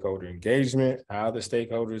 Monitor stakeholder engagement, how the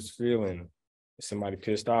stakeholders feeling. Is somebody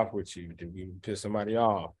pissed off with you? Did we piss somebody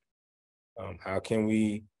off? How can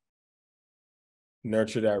we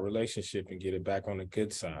nurture that relationship and get it back on the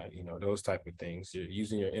good side, those type of things. You're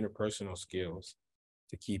using your interpersonal skills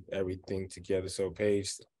to keep everything together. So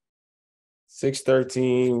page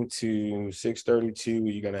 613 to 632,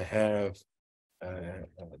 you're gonna have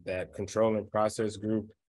that control and process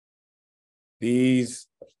group. These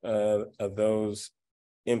are those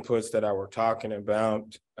inputs that I were talking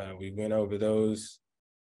about. We went over those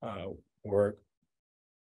work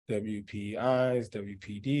WPIs,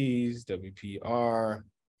 WPDs, WPR,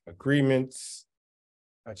 agreements,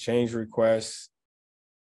 a change requests,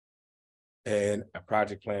 and a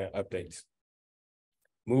project plan updates.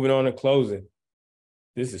 Moving on to closing.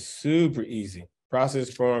 This is super easy.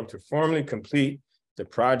 Process form to formally complete the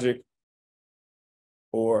project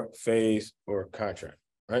or phase or contract,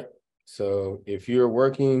 right? So if you're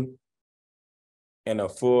working in a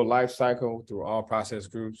full life cycle through all process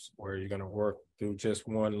groups, where you're going to work through just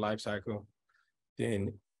one life cycle,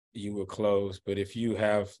 then you will close. But if you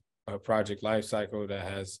have a project life cycle that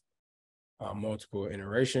has multiple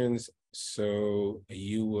iterations, so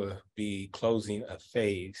you will be closing a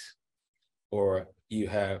phase, or you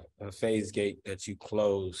have a phase gate that you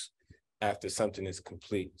close after something is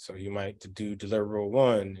complete. So you might do deliverable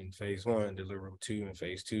 1 in phase 1, deliverable 2 in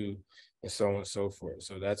phase 2, and so on and so forth.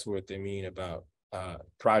 So that's what they mean about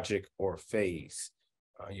project or phase.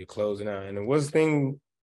 You're closing out. And what's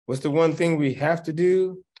the one thing we have to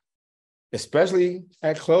do, especially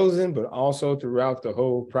at closing, but also throughout the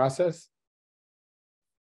whole process?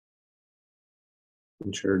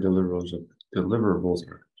 Ensure deliverables are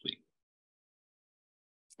complete.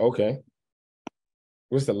 Okay.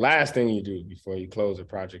 What's the last thing you do before you close a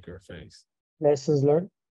project or phase? Lessons learned.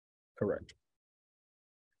 Correct.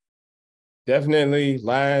 Definitely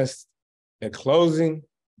last at closing,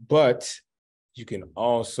 but you can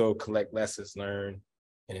also collect lessons learned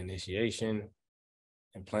in initiation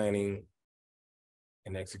and planning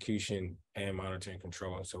and execution and monitoring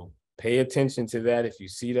control. And so pay attention to that. If you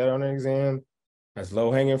see that on an exam, that's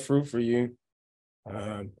low-hanging fruit for you.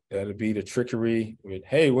 That'll be the trickery with,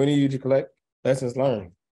 hey, when do you collect lessons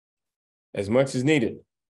learned? As much as needed.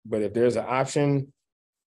 But if there's an option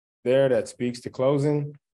there that speaks to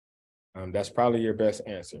closing, that's probably your best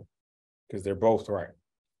answer, because they're both right.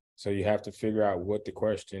 So you have to figure out what the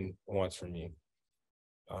question wants from you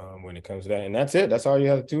when it comes to that. And that's it. That's all you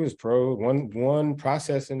have to do is one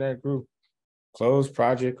process in that group, close,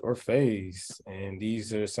 project, or phase. And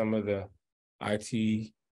these are some of the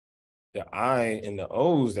the I and the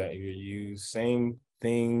O's that you use. Same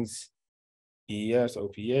things, ES,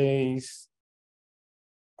 OPAs,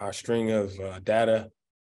 our string of data,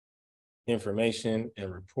 information,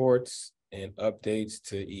 and reports, and updates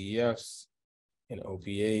to EFs and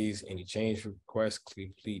OPAs. Any change requests,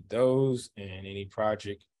 complete those, and any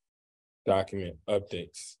project document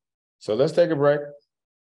updates. So let's take a break.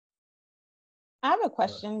 I have a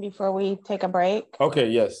question before we take a break. Okay,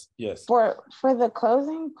 yes. For the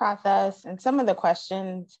closing process and some of the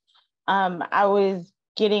questions, I was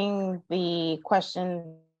getting the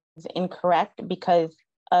questions incorrect because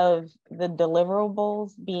of the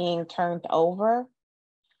deliverables being turned over,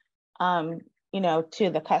 to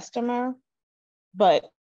the customer. But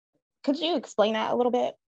could you explain that a little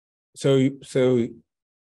bit? So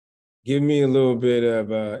give me a little bit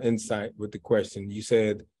of insight with the question. You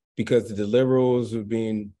said because the deliverables were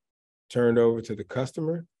being turned over to the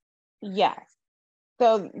customer? Yes.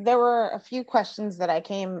 So there were a few questions that I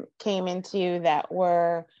came into that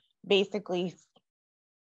were basically,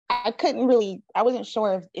 I wasn't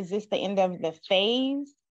sure is this the end of the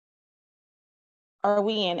phase? Are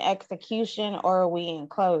we in execution or are we in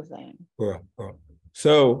closing? Well,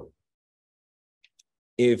 so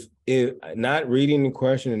if not reading the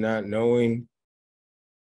question and not knowing,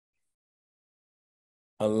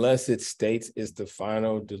 unless it states it's the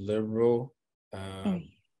final deliverable,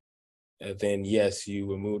 then yes, you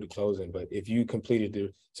will move to closing. But if you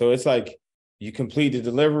completed so it's like you complete the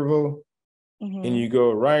deliverable, and you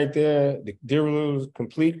go right there, the deliverable is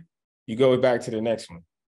complete, you go back to the next one.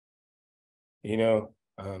 And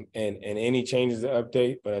any changes to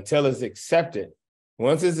update, but until it's accepted,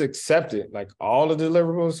 once it's accepted, like all the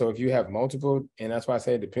deliverables, so if you have multiple, and that's why I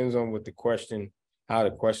say it depends on what the question, how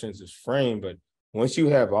the questions is framed, but once you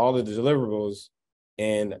have all the deliverables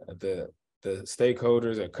and the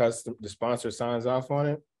stakeholders or the sponsor signs off on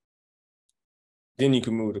it, then you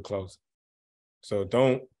can move to closing. So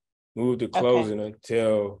don't move to closing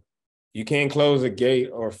until you can't close a gate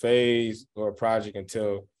or phase or a project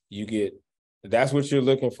until you get, that's what you're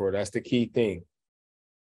looking for. That's the key thing.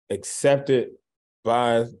 Accepted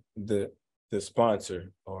by the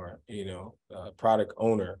sponsor or, product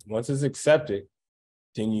owner. Once it's accepted,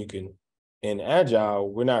 then you can in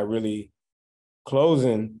Agile, we're not really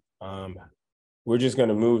closing. We're just going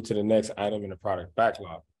to move to the next item in the product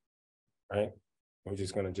backlog, right? We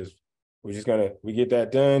get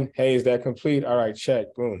that done. Hey, is that complete? All right,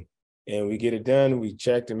 check, boom. And we get it done. We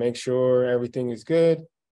check to make sure everything is good.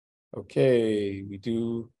 Okay, we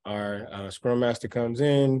do our Scrum Master comes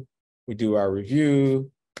in, we do our review,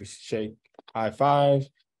 we shake high five,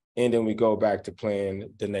 and then we go back to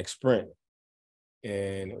playing the next sprint.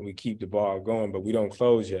 And we keep the ball going, but we don't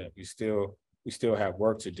close yet. We still have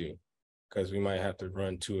work to do because we might have to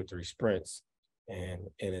run 2 or 3 sprints. And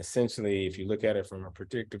essentially, if you look at it from a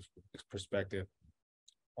predictive perspective,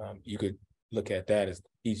 you could look at that as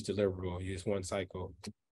each deliverable, use one cycle,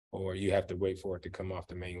 or you have to wait for it to come off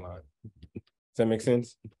the main line. Does that make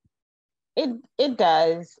sense? It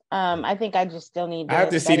does. I think I just still need to. I have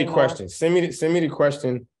to see the question. Send me the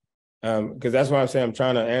question, because that's why I'm saying I'm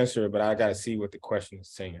trying to answer it, but I got to see what the question is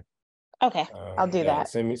saying. Okay, I'll do that.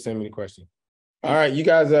 Send me the question. All right, you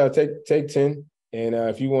guys take 10, and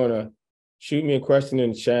if you want to shoot me a question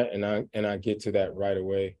in the chat, and I get to that right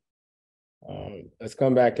away. Let's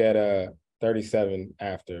come back at 37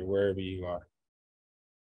 after, wherever you are.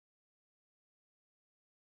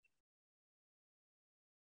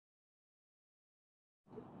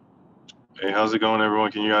 Hey, how's it going,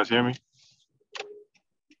 everyone? Can you guys hear me?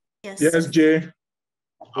 Yes, Jay.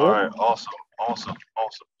 All right, awesome.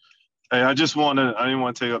 Hey, I didn't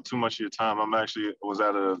want to take up too much of your time. Was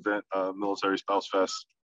at an event, Military Spouse Fest.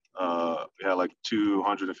 We had like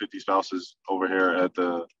 250 spouses over here at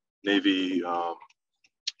the Navy,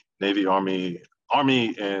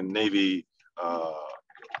 Army and Navy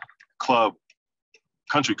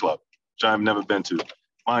country club, which I've never been to.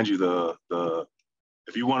 Mind you,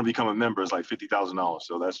 if you want to become a member, it's like $50,000.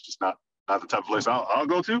 So that's just not the type of place I'll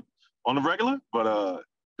go to on the regular. But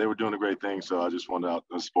they were doing a great thing, so I just wanted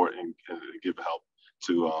to support and give help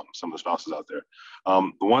to some of the spouses out there.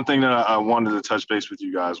 The one thing that I wanted to touch base with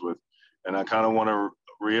you guys with, and I kind of want to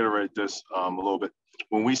reiterate this a little bit.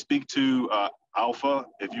 When we speak to Alpha,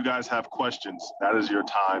 if you guys have questions, that is your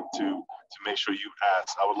time to make sure you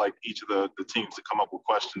ask. I would like each of the teams to come up with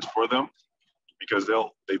questions for them, because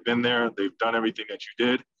they've been there, they've done everything that you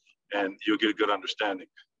did, and you'll get a good understanding.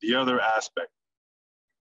 The other aspect,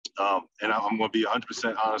 and I'm going to be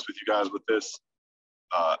 100% honest with you guys with this,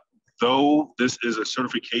 though this is a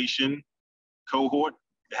certification cohort,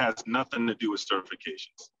 it has nothing to do with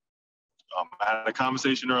certifications. I had a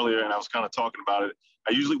conversation earlier, and I was kind of talking about it.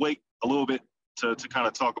 I usually wait a little bit to kind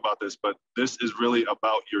of talk about this, but this is really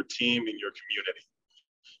about your team and your community.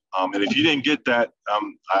 And if you didn't get that,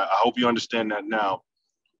 I hope you understand that now.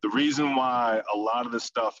 The reason why a lot of this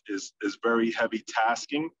stuff is very heavy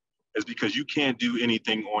tasking is because you can't do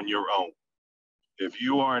anything on your own. If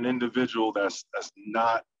you are an individual that's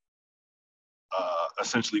not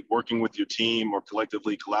essentially working with your team or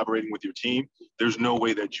collectively collaborating with your team, there's no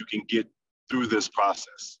way that you can get through this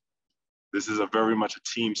process. This is very much a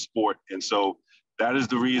team sport. And so that is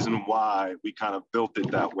the reason why we kind of built it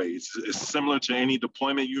that way. It's similar to any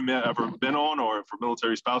deployment you may have ever been on, or for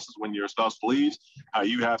military spouses, when your spouse leaves, how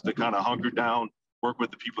you have to kind of hunker down, work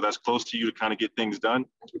with the people that's close to you to kind of get things done.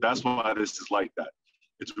 That's why this is like that.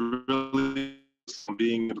 It's really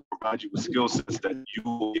being able to provide you with skill sets that you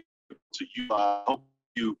will be able to help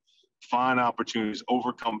you find opportunities,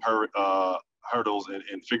 overcome hurdles,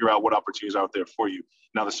 and figure out what opportunities are out there for you.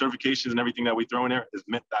 Now, the certifications and everything that we throw in there is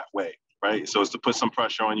meant that way, right? So it's to put some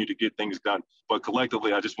pressure on you to get things done. But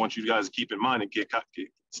collectively, I just want you guys to keep in mind and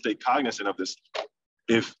stay cognizant of this.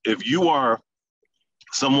 If you are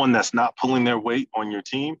someone that's not pulling their weight on your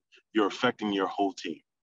team, you're affecting your whole team.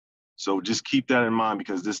 So just keep that in mind,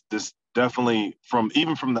 because this definitely,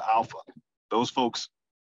 even from the Alpha, those folks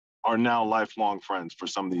are now lifelong friends for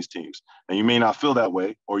some of these teams. And you may not feel that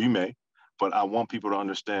way, or you may, but I want people to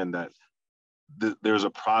understand that there's a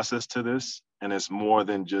process to this, and it's more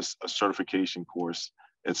than just a certification course.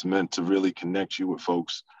 It's meant to really connect you with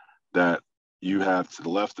folks that you have to the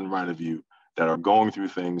left and right of you that are going through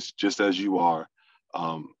things just as you are,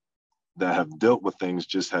 that have dealt with things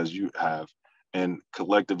just as you have, and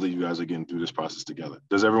collectively you guys are getting through this process together.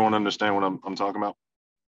 Does everyone understand what I'm talking about?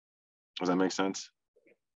 Does that make sense?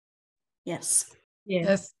 Yes.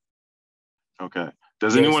 Yes. Okay.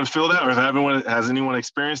 Does anyone feel that, or has anyone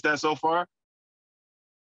experienced that so far?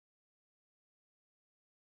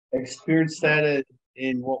 Experience that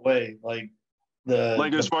in what way? Like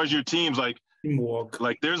as far as your teams, like teamwork.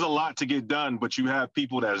 Like there's a lot to get done, but you have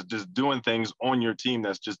people that's just doing things on your team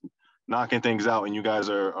that's just knocking things out, and you guys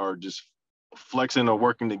are just flexing or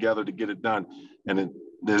working together to get it done. And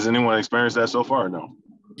does anyone experience that so far or no?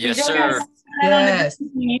 Yes, sir. Yes.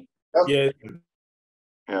 Yeah.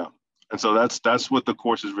 Yeah. And so that's what the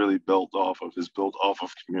course is really built off of, is built off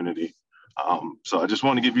of community. So I just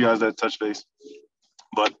want to give you guys that touch base.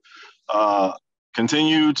 But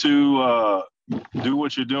continue to do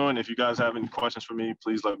what you're doing. If you guys have any questions for me,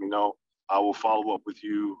 please let me know. I will follow up with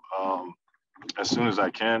you as soon as I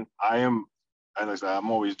can. As I said,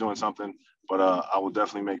 I'm always doing something, but I will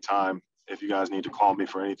definitely make time if you guys need to call me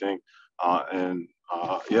for anything.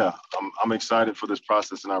 Yeah, I'm excited for this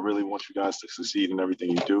process, and I really want you guys to succeed in everything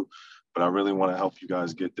you do. But I really want to help you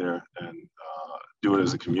guys get there and do it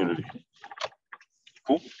as a community.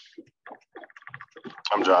 Cool.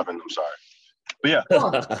 I'm driving. I'm sorry. But yeah.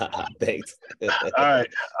 Thanks. All right.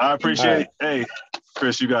 I appreciate it. Hey,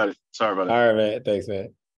 Chris, you got it. Sorry about that. All right, man. Thanks,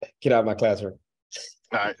 man. Get out of my classroom.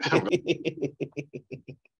 All right.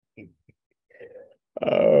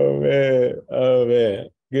 Oh man.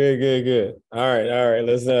 Good. All right.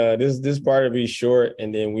 Let's this part will be short,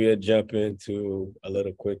 and then we'll jump into a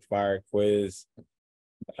little quick fire quiz,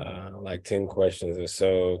 like 10 questions or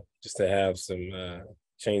so, just to have some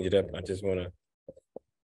change it up. I just want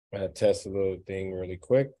to test a little thing really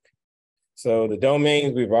quick. So the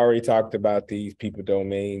domains, we've already talked about these people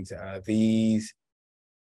domains.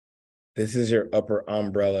 This is your upper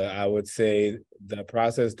umbrella. I would say the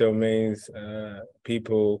process domains,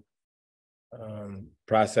 people,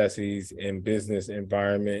 processes, and business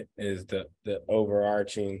environment is the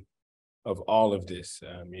overarching of all of this.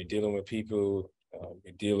 You're dealing with people,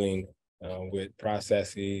 you're dealing with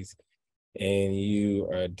processes, and you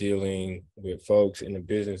are dealing with folks in the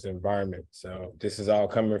business environment. So this is all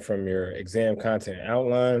coming from your exam content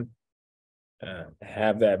outline.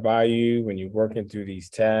 Have that by you when you're working through these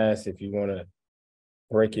tasks. If you want to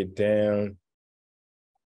break it down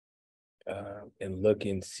and look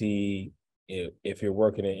and see if you're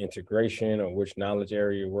working in integration or which knowledge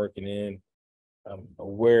area you're working in,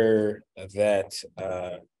 where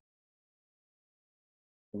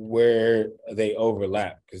they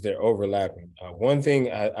overlap, because they're overlapping. One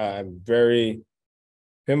thing I'm very,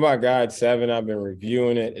 PMI Guide 7, I've been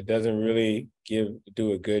reviewing it. It doesn't really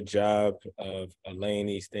do a good job of laying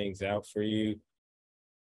these things out for you.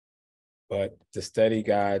 But the study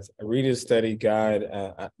guides, reader's study guide,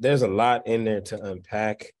 there's a lot in there to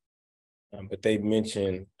unpack, but they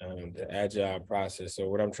mention the agile process. So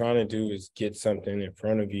what I'm trying to do is get something in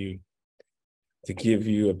front of you to give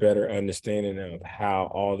you a better understanding of how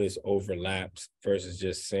all this overlaps versus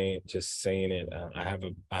just saying it.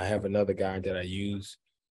 I have another guide that I use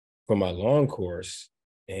for my long course,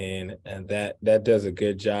 and that does a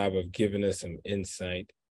good job of giving us some insight.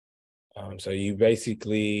 So you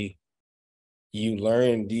basically, you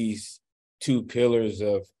learn these two pillars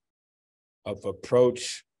of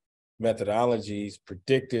approach methodologies,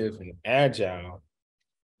 predictive and agile,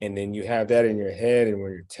 and then you have that in your head, and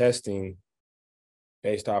when you're testing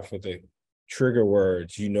based off of the trigger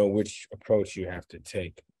words, you know which approach you have to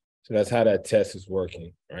take. So that's how that test is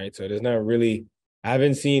working, right? So there's not really, I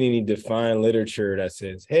haven't seen any defined literature that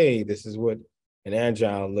says, hey, this is what an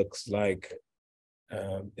agile looks like.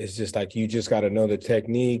 It's just like, you just got to know the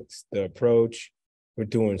techniques, the approach. We're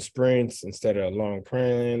doing sprints instead of a long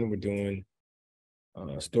plan. We're doing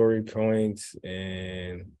story points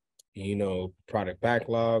and, product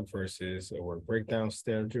backlog versus a work breakdown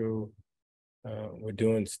schedule. We're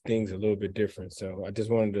doing things a little bit different. So I just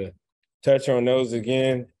wanted to touch on those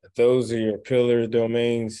again. Those are your pillar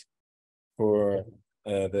domains for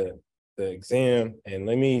the exam. And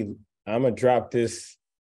I'm gonna drop this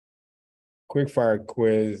quick fire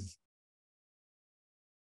quiz.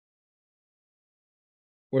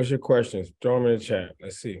 What's your questions? Throw them in the chat.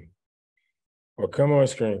 Let's see. Or come on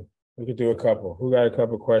screen. We could do a couple. Who got a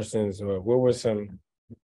couple questions? Or what were some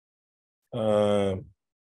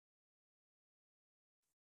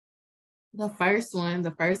the first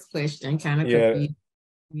question kind of confused.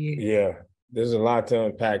 Yeah. There's a lot to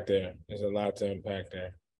unpack there.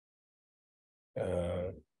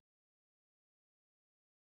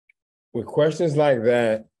 With questions like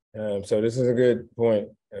that, so this is a good point.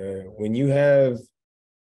 When you have,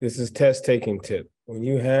 this is test taking tip. When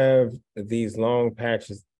you have these long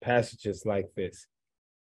passages like this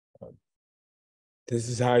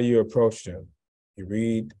is how you approach them. You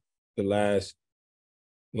read the last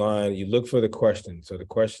line, you look for the question. So the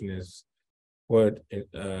question is, what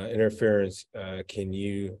interference can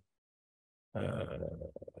you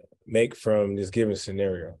make from this given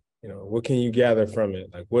scenario? What can you gather from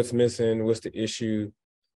it? Like, what's missing? What's the issue,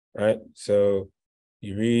 right? So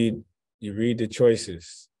you read the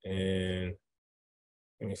choices, and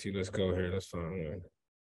let me see, let's go here. Let's find one.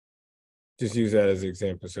 Just use that as an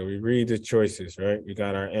example. So we read the choices, right? We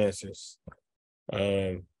got our answers.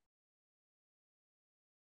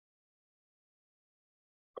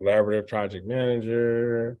 Collaborative project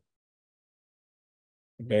manager.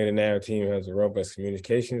 Beta Nav team has a robust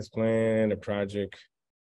communications plan. The project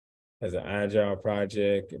has an agile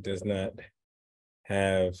project. It does not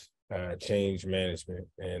have change management.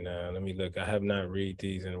 And let me look. I have not read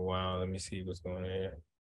these in a while. Let me see what's going on here.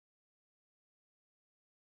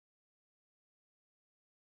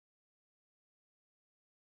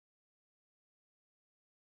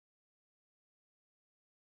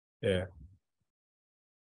 Yeah.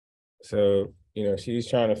 So, she's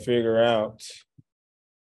trying to figure out,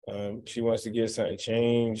 she wants to get something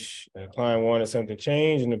changed. The client wanted something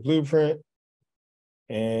changed in the blueprint.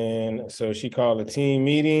 And so she called a team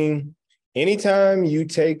meeting. Anytime you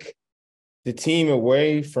take the team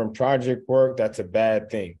away from project work, that's a bad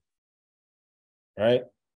thing, right?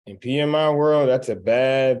 In PMI world, that's a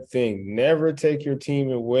bad thing. Never take your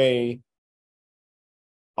team away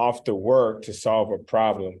off the work to solve a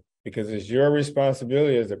problem, because it's your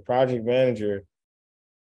responsibility as a project manager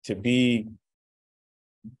to be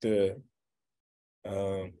the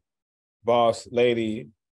boss lady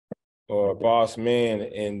or boss man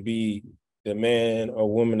and be the man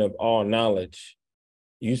or woman of all knowledge.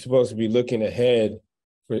 You're supposed to be looking ahead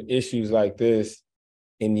for issues like this,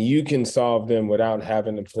 and you can solve them without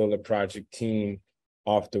having to pull a project team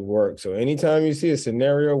off the work. So anytime you see a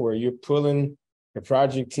scenario where you're pulling the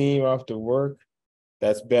project team off the work,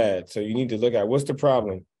 that's bad. So you need to look at, what's the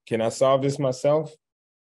problem? Can I solve this myself?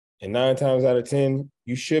 And 9 times out of 10,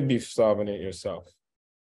 you should be solving it yourself,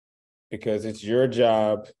 because it's your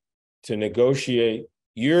job to negotiate.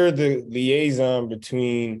 You're the liaison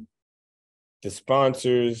between the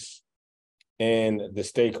sponsors and the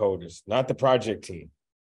stakeholders, not the project team.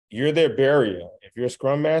 You're their barrier. If you're a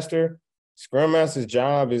Scrum Master, Scrum Master's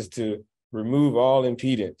job is to remove all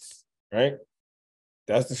impedance, right?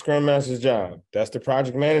 That's the Scrum Master's job. That's the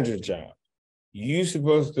project manager's job. You're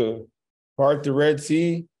supposed to part the Red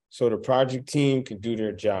Sea so the project team can do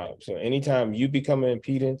their job. So anytime you become an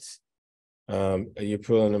impedance, you're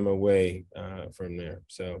pulling them away from there.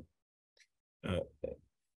 So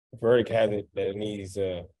Verdict has it that it needs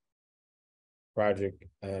a project.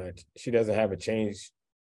 She doesn't have a change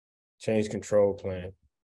control plan.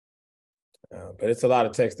 But it's a lot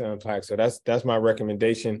of text to unpack. So that's my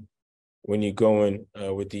recommendation when you're going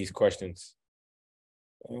with these questions.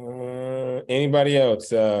 Anybody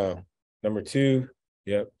else? Number 2.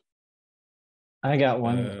 Yep. I got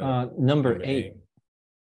one. Number 8.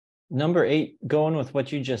 Number 8, going with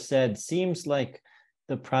what you just said, seems like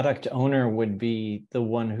the product owner would be the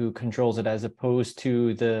one who controls it as opposed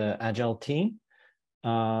to the agile team.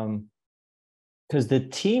 Because the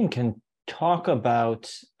team can talk about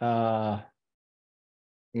number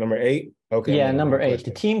 8. Okay. Yeah, number 8.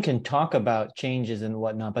 The team can talk about changes and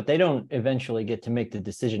whatnot, but they don't eventually get to make the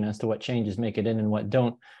decision as to what changes make it in and what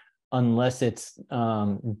don't, unless it's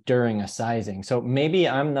during a sizing. So maybe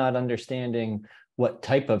I'm not understanding what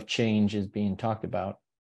type of change is being talked about.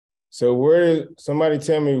 So somebody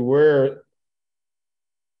tell me where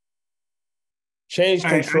change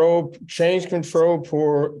control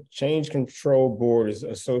board is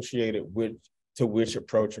associated with which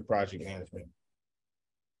approach of project management?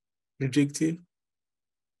 Objective.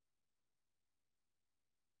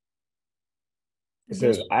 It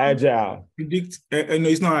says agile. No,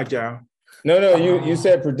 it's not agile. No, you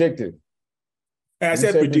said predictive. I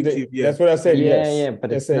said predictive, yeah. That's what I said, yes. Yeah,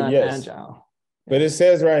 but it's not agile. But it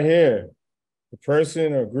says right here, the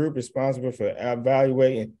person or group responsible for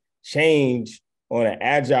evaluating change on an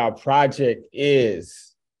agile project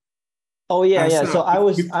is. Oh, yeah. So I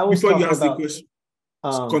was talking about.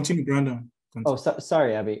 Continue, Brandon. Oh,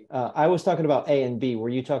 sorry, Abby. I was talking about A and B. Were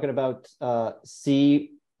you talking about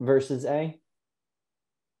C versus A?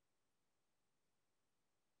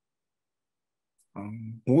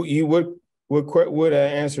 What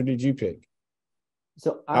answer did you pick?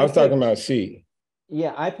 So I was talking about C.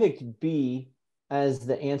 Yeah, I picked B as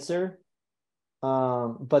the answer,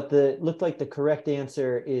 but looked like the correct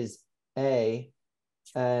answer is A.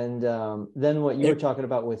 And then what you were talking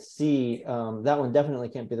about with C, that one definitely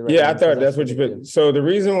can't be the right. Yeah, I thought that's what you picked. So the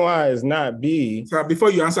reason why it's not B. So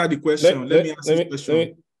before you answer the question, let me answer the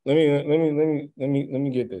question. Let me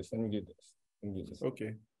get this.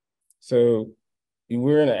 Okay. So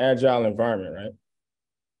we're in an agile environment, right?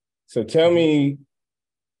 So tell me,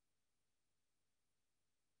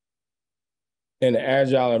 in an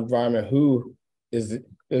agile environment, who does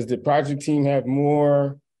the project team have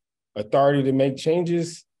more authority to make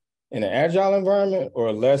changes in an agile environment,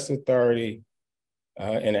 or less authority in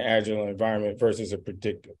an agile environment versus a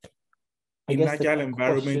predictive? In an agile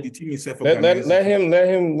environment, the team is self-organized. Let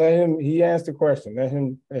him. He asked the question. Let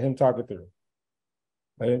him talk it through.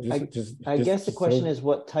 I guess the question is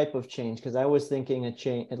what type of change, because I was thinking a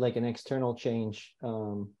change, like an external change,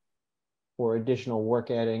 or additional work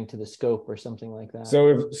adding to the scope or something like that.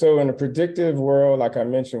 So in a predictive world, like I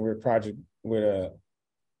mentioned, with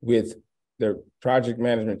the project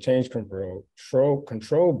management change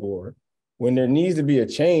control board, when there needs to be a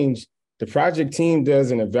change, the project team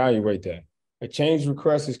doesn't evaluate that. A change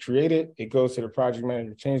request is created, it goes to the project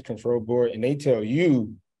management change control board, and they tell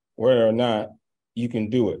you whether or not you can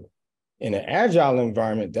do it. In an agile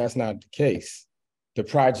environment, that's not the case. The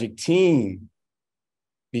project team,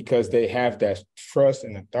 because they have that trust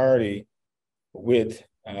and authority with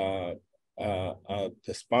the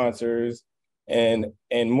sponsors, and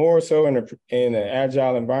more so in an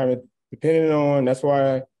agile environment, depending on, that's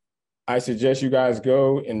why I suggest you guys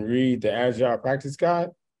go and read the Agile Practice Guide,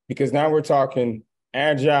 because now we're talking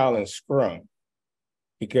Agile and Scrum.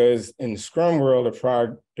 Because in the Scrum world,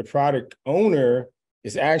 the product owner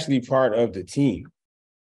is actually part of the team.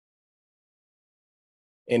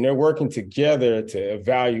 And they're working together to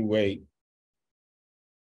evaluate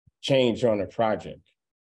change on a project.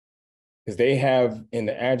 Because they have, in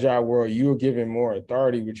the Agile world, you're given more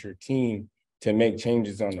authority with your team to make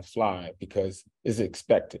changes on the fly because it's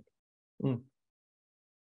expected. Does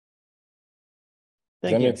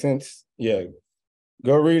that make sense? Yeah.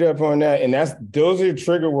 Go read up on that. And those are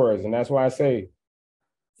trigger words. And that's why I say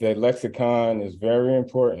that lexicon is very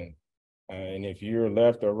important. And if you're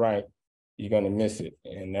left or right, you're going to miss it.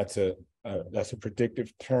 And that's a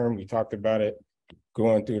predictive term. We talked about it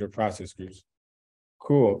going through the process groups.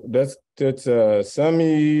 Cool. That's some of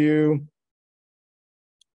you.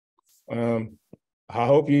 I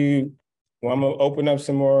hope I'm gonna open up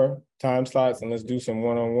some more time slots and let's do some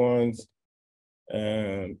one-on-ones.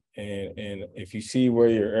 And if you see where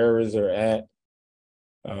your errors are at,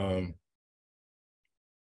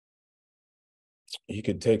 you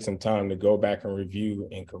could take some time to go back and review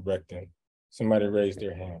and correct them. Somebody raised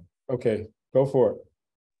their hand. Okay, go for it.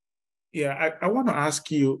 Yeah, I want to ask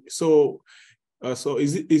you, so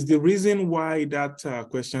is the reason why that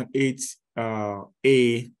question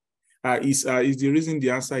 8A is the reason the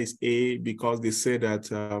answer is A because they say that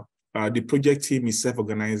the project team is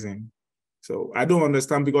self-organizing? So I don't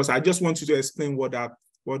understand, because I just want you to explain what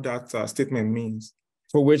that statement means.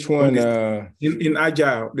 For which one? In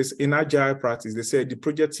agile practice, they say the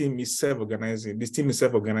project team is self-organizing. This team is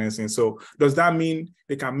self-organizing. So does that mean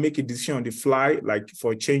they can make a decision on the fly, like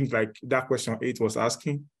for a change, like that question 8 was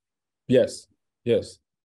asking? Yes.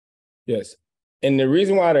 And the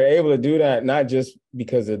reason why they're able to do that, not just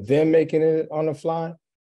because of them making it on the fly,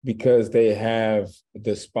 because they have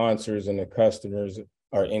the sponsors and the customers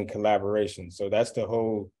are in collaboration. So that's the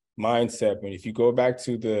whole mindset. When if you go back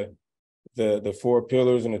to the 4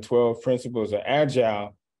 pillars and the 12 principles of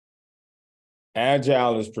Agile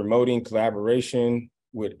is promoting collaboration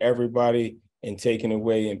with everybody and taking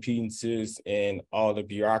away impedances and all the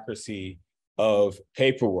bureaucracy of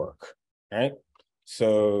paperwork, right?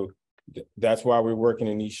 So that's why we're working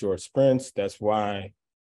in these short sprints. That's why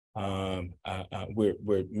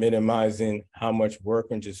we're minimizing how much work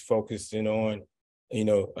and just focusing on,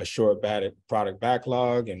 a short product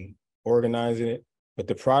backlog and organizing it. But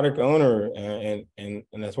the product owner, and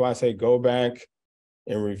that's why I say go back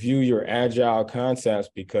and review your Agile concepts,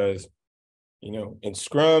 because, in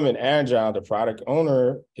Scrum and Agile, the product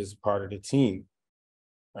owner is part of the team,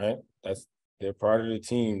 right? They're part of the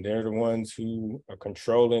team. They're the ones who are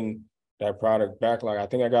controlling that product backlog. I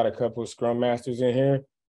think I got a couple of Scrum Masters in here.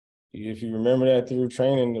 If you remember that through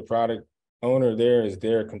training, the product owner is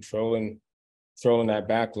there controlling that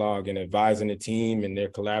backlog and advising the team, and they're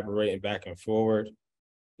collaborating back and forward.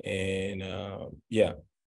 And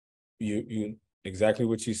you exactly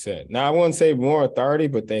what you said. Now, I wouldn't say more authority,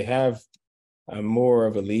 but they have more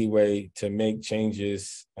of a leeway to make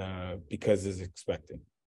changes because it's expected.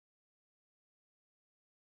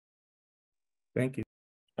 Thank you.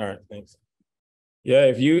 All right, thanks. Yeah,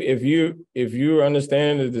 if you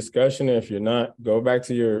understand the discussion, if you're not, go back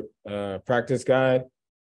to your practice guide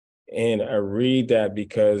and read that,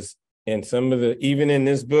 because in some of even in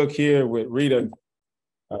this book here with Rita,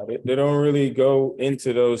 they don't really go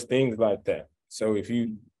into those things like that. So if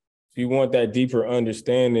you want that deeper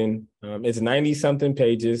understanding, it's 90-something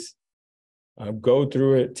pages. Go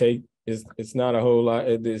through it. It's not a whole lot.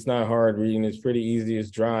 It's not hard reading. It's pretty easy. It's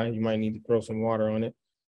dry. You might need to throw some water on it,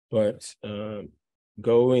 but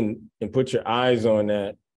go in and put your eyes on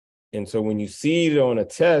that. And so when you see it on a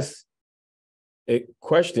test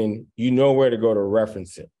question, you know where to go to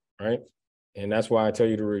reference it, right? And that's why I tell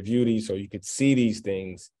you to review these so you could see these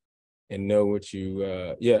things and know what you,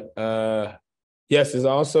 yes, it's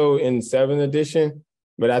also in 7th edition.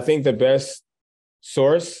 But I think the best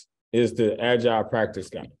source is the Agile Practice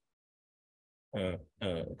Guide.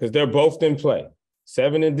 Because they're both in play.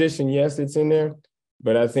 7th edition, yes, it's in there,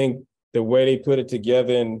 but I think the way they put it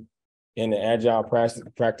together in the Agile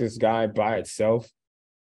Practice Guide by itself,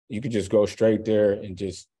 you could just go straight there and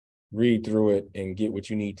just read through it and get what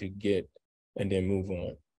you need to get and then move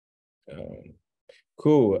on.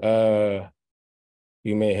 Cool.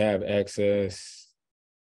 You may have access.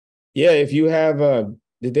 Yeah, if you have,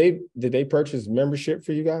 did they purchase membership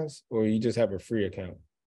for you guys, or you just have a free account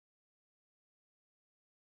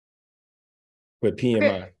with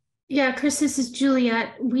PMI? Yeah, Chris, this is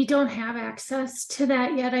Juliet. We don't have access to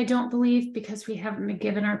that yet, I don't believe, because we haven't been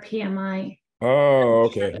given our PMI. Oh,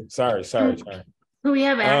 okay. Sorry. Do we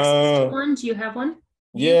have access to one? Do you have one?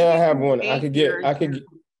 Yeah, I have one. I could get,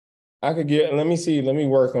 let me see, let me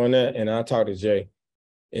work on that, and I'll talk to Jay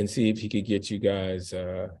and see if he could get you guys,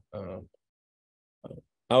 or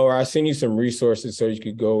I'll send you some resources so you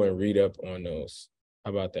could go and read up on those.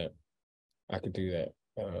 How about that? I could do that.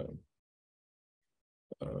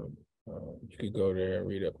 You could go there and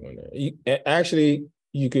read up on that. Actually,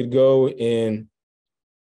 you could go in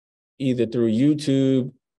either through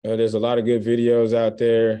YouTube. There's a lot of good videos out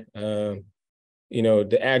there. You know,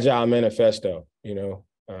 the Agile Manifesto, you know,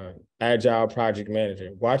 Agile Project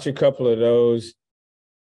Manager. Watch a couple of those.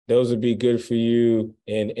 Those would be good for you,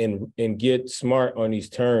 and get smart on these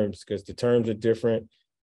terms, because the terms are different,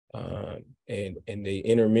 and they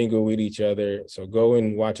intermingle with each other. So go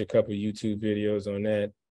and watch a couple of YouTube videos on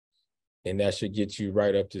that, and that should get you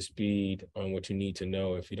right up to speed on what you need to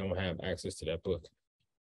know if you don't have access to that book.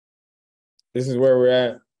 This is where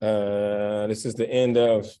we're at. This is the end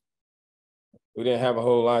of, we didn't have a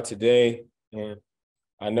whole lot today, and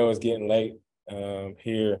I know it's getting late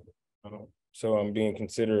here. So I'm being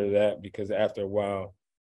considerate of that, because after a while,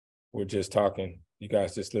 we're just talking, you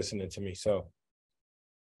guys just listening to me. So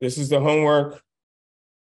this is the homework.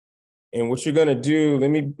 And what you're gonna do, let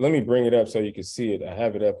me bring it up so you can see it. I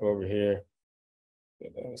have it up over here.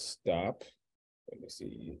 Stop. Let me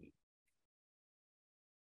see.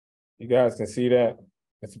 You guys can see that?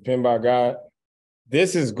 It's a pin by God.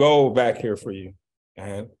 This is gold back here for you.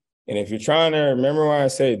 And if you're trying to remember why I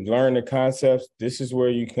say learn the concepts, this is where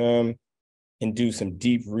you come and do some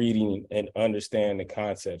deep reading and understand the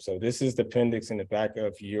concept. So this is the appendix in the back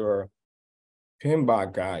of your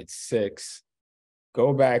PMI Guide 6.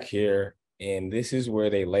 Go back here, and this is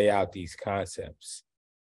where they lay out these concepts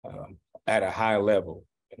at a high level.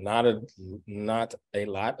 Not a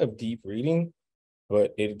lot of deep reading,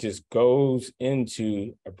 but it just goes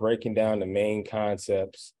into breaking down the main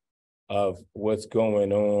concepts of what's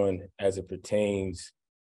going on as it pertains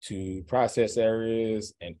to process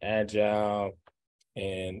areas and Agile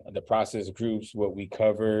and the process groups, what we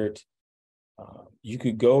covered. You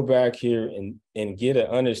could go back here and get an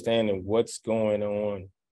understanding of what's going on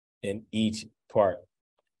in each part.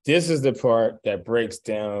 This is the part that breaks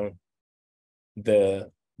down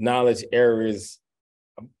the knowledge areas,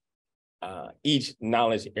 each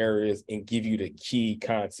knowledge areas, and give you the key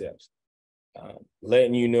concepts,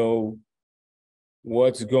 letting you know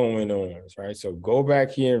what's going on, right? So go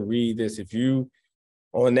back here and read this. If you,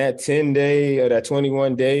 on that 10-day or that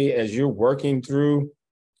 21-day, as you're working through,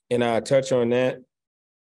 and I'll touch on that,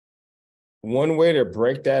 one way to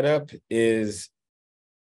break that up is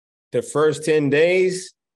the first 10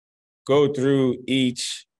 days, go through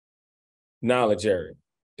each knowledge area.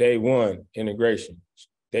 Day 1, integration.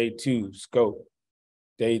 Day 2, scope.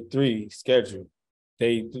 Day 3, schedule.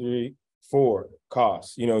 Day 4,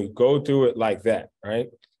 cost. You know, go through it like that, right?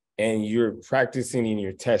 And you're practicing and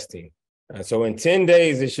you're testing. So in 10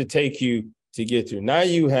 days, it should take you to get through. Now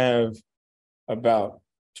you have about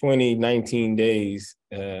 19 days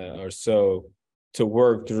or so to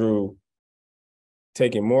work through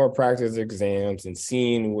taking more practice exams and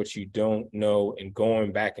seeing what you don't know and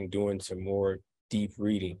going back and doing some more deep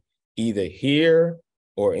reading, either here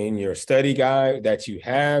or in your study guide that you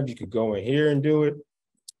have. You could go in here and do it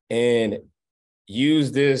and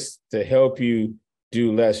use this to help you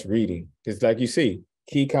do less reading. Because like you see,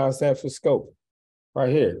 key concepts for scope right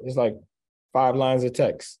here. It's like 5 lines of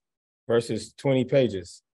text versus 20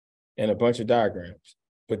 pages and a bunch of diagrams.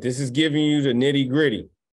 But this is giving you the nitty gritty,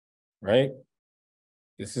 right?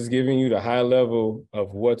 This is giving you the high level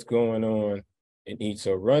of what's going on in each.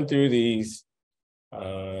 So run through these,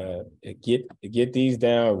 get these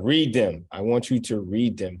down, read them. I want you to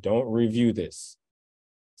read them. Don't review this.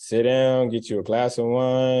 Sit down, get you a glass of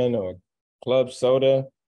wine or club soda,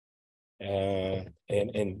 and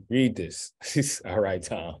read this. All right,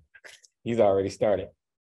 Tom. He's already started.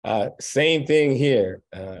 Same thing here.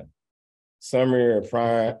 summary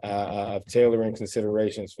of tailoring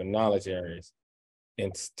considerations for knowledge areas.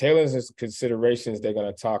 And tailoring considerations, they're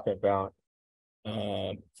going to talk about,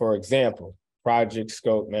 for example, project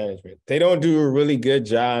scope management. They don't do a really good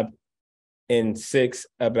job in 6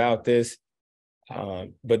 about this,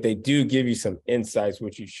 but they do give you some insights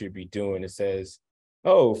what you should be doing. It says,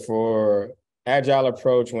 oh, for agile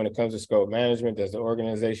approach, when it comes to scope management, does the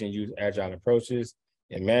organization use agile approaches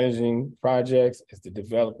in managing projects? Is the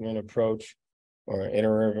development approach or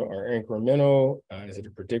interim or incremental? Is it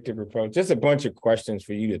a predictive approach? Just a bunch of questions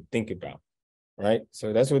for you to think about, right?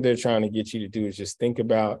 So that's what they're trying to get you to do, is just think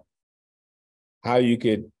about how you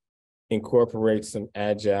could incorporate some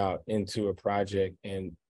agile into a project.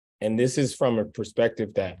 And this is from a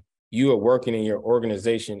perspective that you are working in your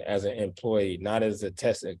organization as an employee, not as a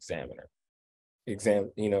test examiner,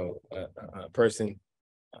 person,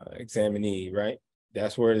 examinee, right?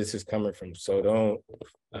 That's where this is coming from. So don't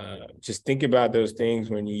just think about those things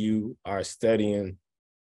when you are studying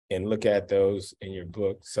and look at those in your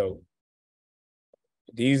book. So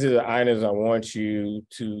these are the items I want you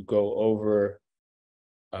to go over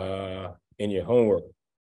in your homework.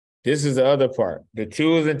 This is the other part, the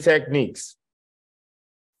tools and techniques.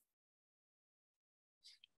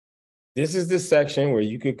 This is the section where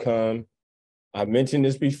you could come, I've mentioned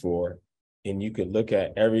this before, and you could look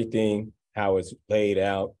at everything, how it's laid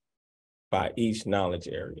out by each knowledge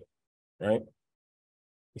area, right?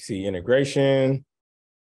 You see integration,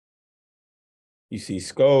 you see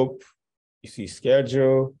scope, you see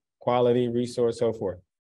schedule, quality, resource, so forth.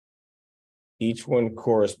 Each one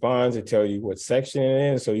corresponds to tell you what section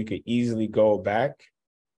it is, so you could easily go back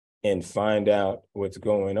and find out what's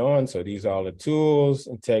going on. So these are all the tools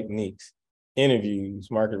and techniques,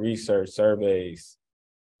 interviews, market research, surveys.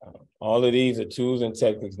 All of these are tools and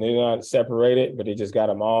techniques. They're not separated, but they just got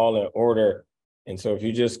them all in order. And so if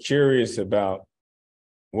you're just curious about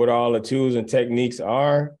what all the tools and techniques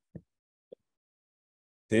are,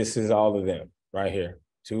 this is all of them right here,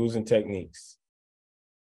 tools and techniques.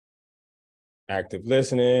 Active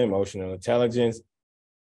listening, emotional intelligence.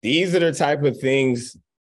 These are the type of things,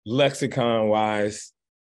 lexicon-wise,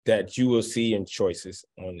 that you will see in choices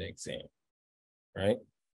on the exam, right?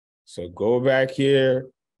 So go back here,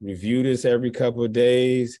 review this every couple of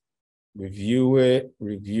days, review it,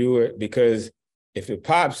 because if it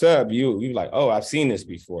pops up, you're like, oh, I've seen this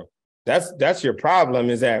before. That's your problem,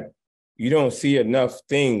 is that you don't see enough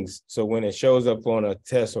things. So when it shows up on a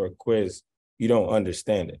test or a quiz, you don't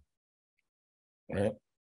understand it, right?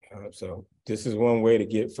 So this is one way to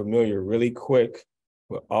get familiar really quick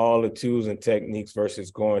with all the tools and techniques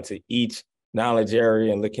versus going to each knowledge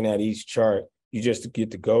area and looking at each chart. You just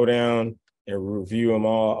get to go down and review them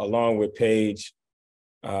all along with page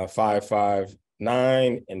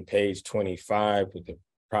 559 and page 25 with the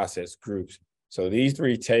process groups. So these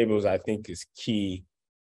 3 tables, I think, is key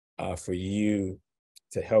for you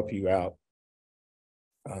to help you out.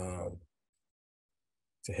 On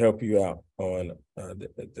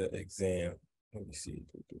the exam. Let me see.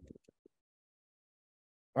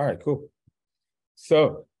 All right, cool.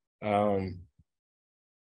 So,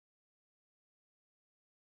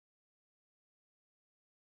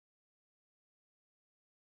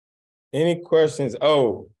 any questions?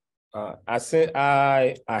 Oh, I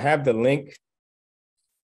have the link.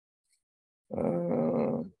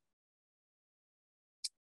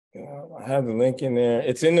 I have the link in there.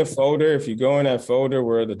 It's in the folder. If you go in that folder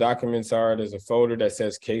where the documents are, there's a folder that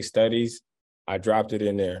says case studies. I dropped it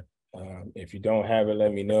in there. If you don't have it,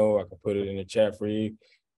 let me know. I can put it in the chat for you.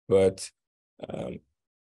 But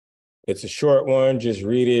it's a short one. Just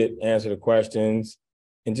read it, answer the questions,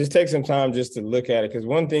 and just take some time just to look at it. Because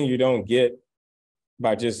one thing you don't get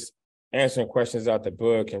by just answering questions out the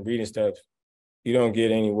book and reading stuff, you don't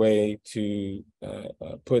get any way to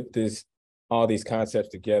put all these concepts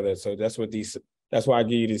together. So that's why I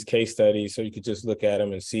give you these case studies, so you could just look at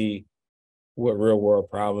them and see what real world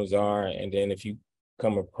problems are. And then if you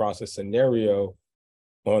come across a scenario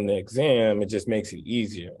on the exam, it just makes it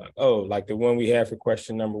easier. Like, oh, like the one we had for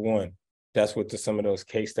question number 1, that's what some of those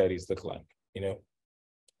case studies look like, you know?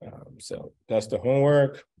 So that's the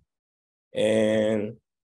homework. And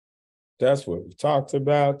that's what we talked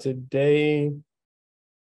about today.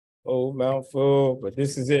 Old mouthful, but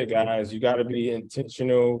this is it, guys. You got to be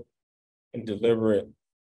intentional and deliberate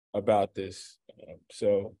about this.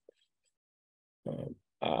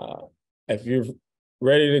 If you're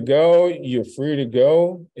ready to go, you're free to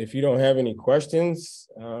go. If you don't have any questions,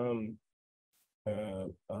 I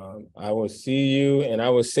will see you, and I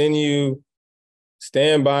will send you,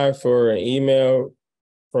 stand by for an email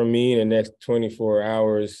from me in the next 24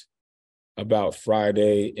 hours about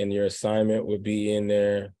Friday, and your assignment would be in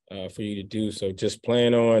there for you to do. So just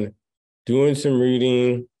plan on doing some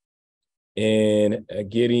reading and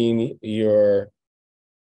getting your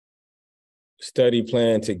study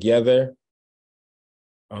plan together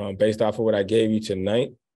based off of what I gave you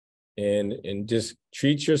tonight, and just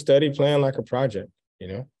treat your study plan like a project, you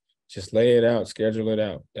know, just lay it out, schedule it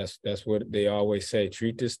out. That's what they always say.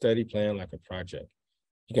 Treat this study plan like a project.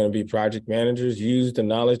 You're going to be project managers. Use the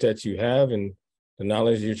knowledge that you have and the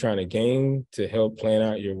knowledge you're trying to gain to help plan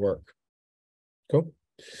out your work. Cool.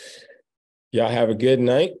 Y'all have a good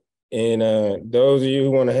night. And those of you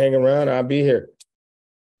who want to hang around, I'll be here.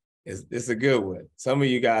 It's a good one. Some of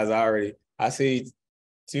you guys already, I see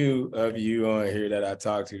 2 of you on here that I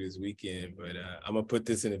talked to this weekend, but I'm going to put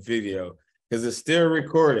this in a video because it's still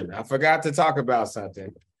recording. I forgot to talk about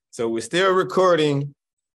something. So we're still recording.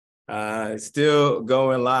 It's still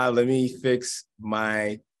going live. Let me fix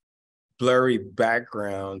my blurry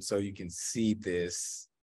background so you can see this.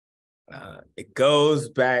 It goes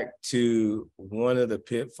back to one of the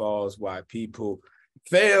pitfalls why people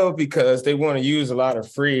fail, because they want to use a lot of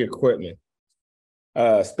free equipment.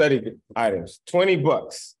 Study items,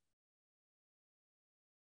 $20.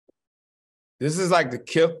 This is like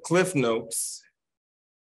the cliff notes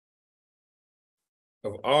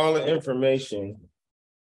of all the information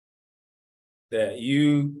that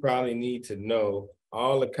you probably need to know,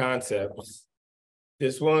 all the concepts.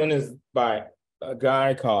 This one is by a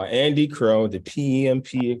guy called Andy Crow, the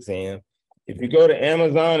PMP exam. If you go to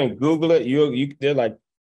Amazon and Google it, you there are like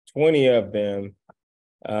 20 of them.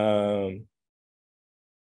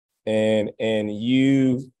 And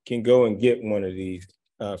you can go and get one of these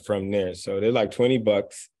from there. So they're like $20.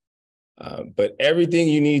 But everything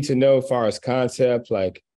you need to know as far as concepts,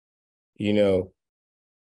 like, you know,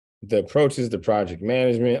 the approaches to project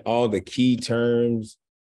management, all the key terms,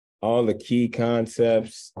 all the key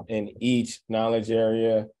concepts in each knowledge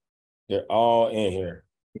area, they're all in here.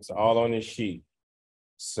 It's all on this sheet.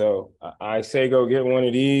 So I say go get one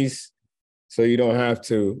of these so you don't have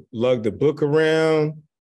to lug the book around.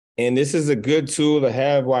 And this is a good tool to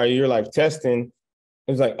have while you're like testing.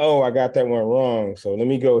 It's like, oh, I got that one wrong. So let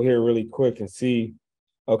me go here really quick and see,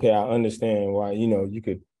 okay, I understand why, you know, you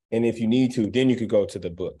could, and if you need to, then you could go to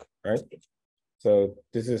the book, right? So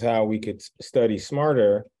this is how we could study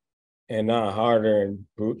smarter and not harder and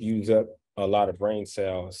use up a lot of brain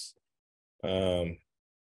cells. But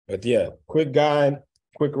yeah, quick guide,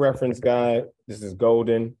 quick reference guide. This is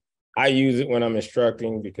golden. I use it when I'm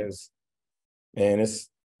instructing because, man, it's,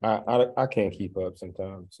 I can't keep up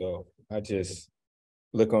sometimes. So I just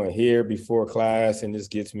look on here before class and this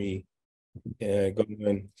gets me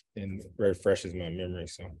going and refreshes my memory.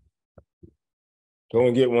 So go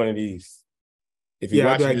and get one of these. If you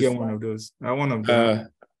how do I get one of those? I want them.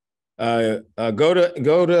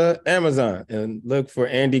 Go to Amazon and look for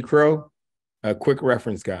Andy Crow, a quick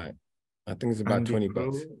reference guide. I think it's about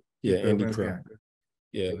 $20. Yeah, Andy Crow.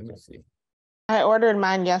 Yeah, let me see. I ordered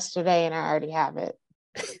mine yesterday and I already have it.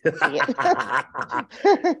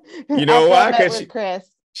 You know why? Because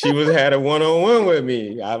she had a one-on-one with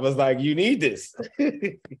me. I was like, you need this.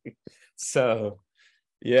 So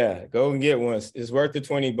yeah, go and get one. It's worth the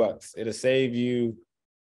 $20. It'll save you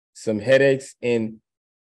some headaches. And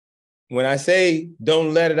when I say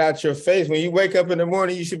don't let it out your face, when you wake up in the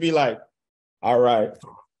morning, you should be like, all right.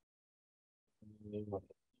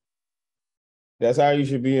 That's how you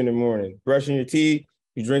should be in the morning. Brushing your teeth,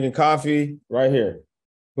 you're drinking coffee, right here.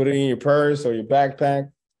 Put it in your purse or your backpack.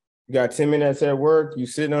 You got 10 minutes at work, you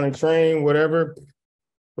sitting on a train, whatever,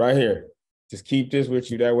 right here. Just keep this with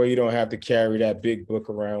you. That way you don't have to carry that big book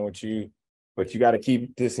around with you, but you got to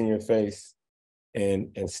keep this in your face and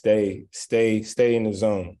stay in the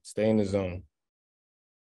zone. Stay in the zone.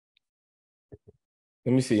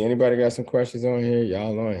 Let me see. Anybody got some questions on here?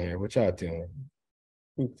 Y'all on here. What y'all doing?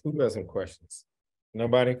 Who got some questions?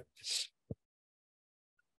 Nobody?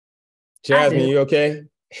 Jasmine, you okay?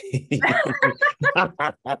 I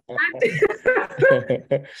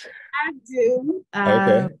do.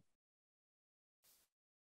 Okay.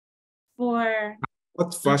 For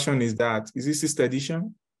what version is that? Is this 6th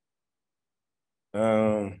edition?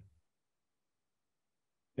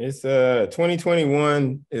 It's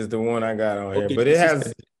 2021 is the one I got on here, but it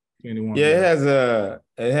has 21. Yeah,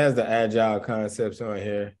 it has the agile concepts on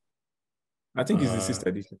here. I think it's the 6th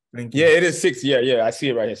edition. Thank you. Yeah, it is 6. Yeah, I see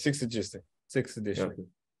it right here. 6th edition. 6th edition. Okay.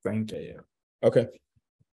 Thank you. Yeah. Okay.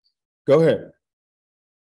 Go ahead.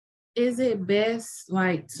 Is it best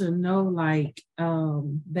like to know like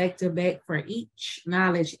back to back for each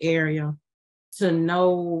knowledge area to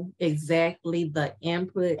know exactly the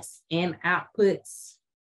inputs and outputs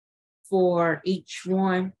for each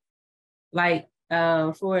one. Like,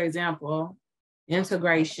 for example,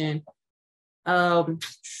 integration.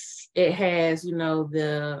 It has, you know,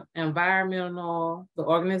 the environmental, the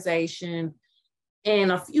organization,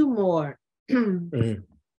 and a few more. And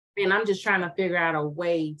I'm just trying to figure out a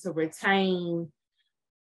way to retain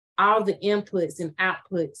all the inputs and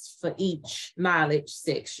outputs for each knowledge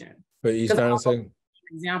section. For each knowledge section?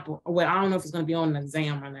 Example, well, I don't know if it's going to be on an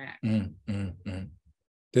exam or not.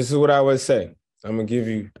 This is what I would say. I'm gonna give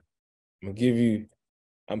you,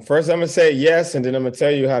 first I'm gonna say yes, and then I'm gonna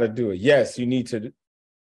tell you how to do it. Yes, you need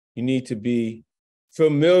to be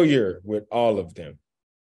familiar with all of them,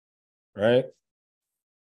 right?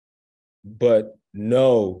 But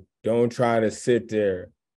no, don't try to sit there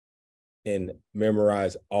and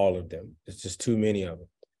memorize all of them. It's just too many of them.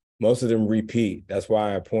 Most of them repeat. That's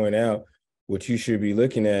why I point out what you should be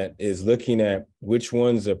looking at is looking at which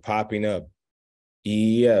ones are popping up.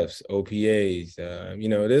 EEFs, OPAs, you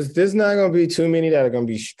know, there's not going to be too many that are going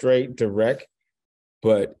to be straight direct,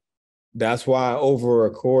 but that's why over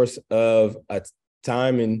a course of a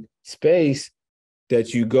time and space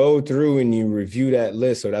that you go through and you review that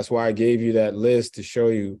list. So that's why I gave you that list to show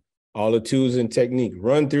you all the tools and technique.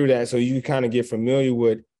 Run through that so you kind of get familiar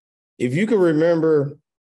with, if you can remember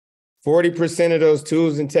 40% of those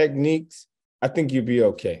tools and techniques, I think you'll be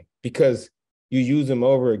okay because you use them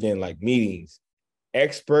over again, like meetings.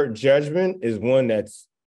 Expert judgment is one that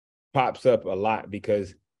pops up a lot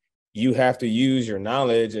because you have to use your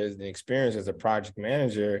knowledge as an experience as a project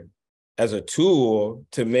manager as a tool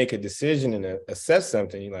to make a decision and assess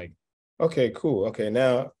something. You're like, okay, cool. Okay,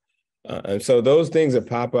 now, and so those things that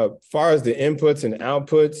pop up. As far as the inputs and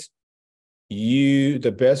outputs,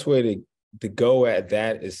 the best way to go at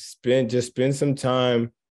that is spend some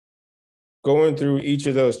time going through each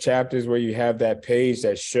of those chapters where you have that page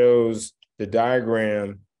that shows the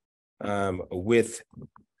diagram with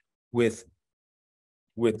the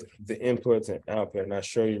inputs and output. And I'll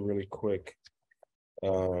show you really quick.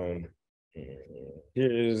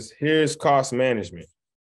 Here's cost management.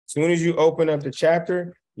 As soon as you open up the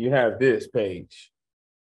chapter, you have this page.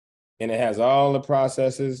 And it has all the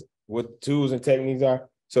processes, what tools and techniques are.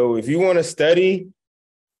 So if you want to study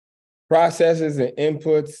processes and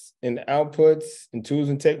inputs and outputs and tools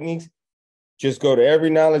and techniques, just go to every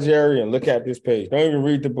knowledge area and look at this page. Don't even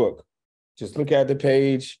read the book. Just look at the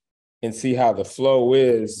page and see how the flow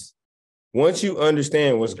is once you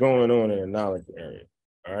understand what's going on in a knowledge area.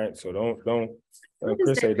 All right. So don't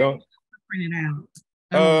Chris say don't print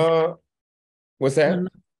it out. What's that?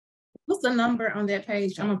 What's the number on that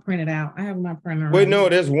page? I'm gonna print it out. I have my printer. Wait, no,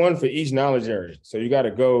 there's one for each knowledge area. So you got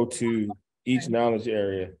to go to each knowledge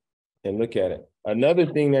area and look at it. Another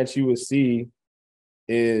thing that you will see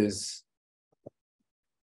is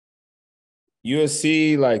you'll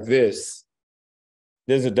see like this.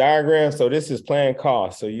 There's a diagram. So this is planned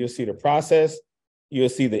cost. So you'll see the process, you'll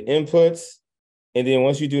see the inputs, and then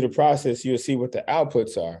once you do the process, you'll see what the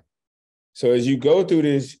outputs are. So as you go through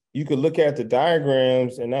this, you can look at the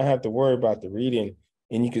diagrams and not have to worry about the reading,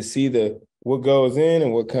 and you can see what goes in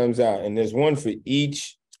and what comes out. And there's one for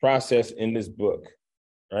each process in this book,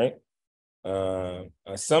 right?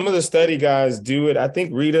 Some of the study guides do it. I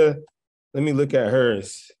think Rita, let me look at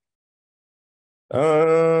hers.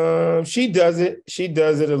 She does it. She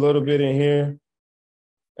does it a little bit in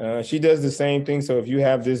here. She does the same thing. So if you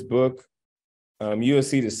have this book, you'll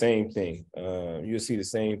see the same thing. You'll see the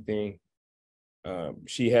same thing.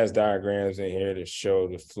 She has diagrams in here to show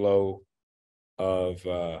the flow of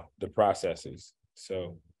the processes.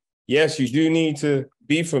 So yes, you do need to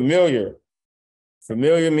be familiar.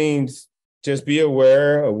 Familiar means just be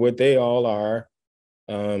aware of what they all are.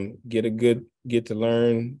 Get to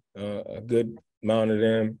learn a good amount of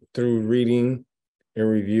them through reading and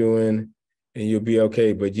reviewing, and you'll be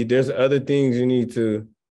okay. But there's other things you need to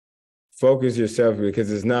focus yourself with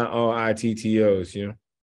because it's not all ITTOs, you know?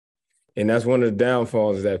 And that's one of the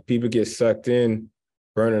downfalls is that people get sucked in,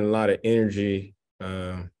 burning a lot of energy.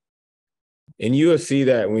 And you'll see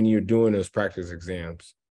that when you're doing those practice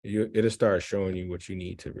exams. It'll start showing you what you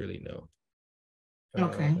need to really know.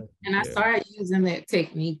 Okay. And I started using that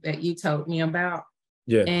technique that you told me about.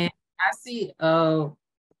 Yeah. And I see a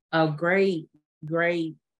great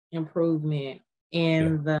improvement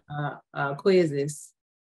in the quizzes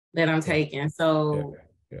that I'm taking. So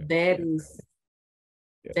that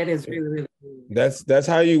is really, really good. That's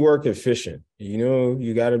how you work efficient. You know,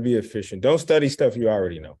 you got to be efficient. Don't study stuff you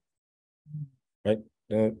already know. Right?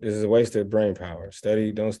 This is a waste of brain power.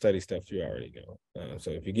 Don't study stuff you already know.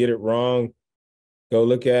 So if you get it wrong, go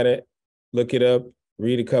look at it, look it up,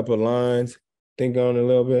 read a couple of lines, think on it a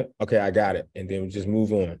little bit. Okay, I got it. And then just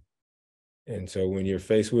move on. And so when you're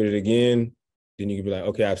faced with it again, then you can be like,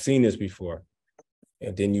 okay, I've seen this before.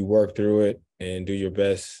 And then you work through it and do your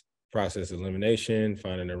best process elimination,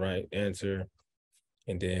 finding the right answer.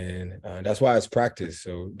 And then that's why it's practice.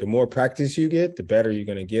 So the more practice you get, the better you're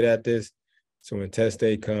going to get at this. So when test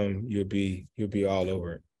day come, you'll be all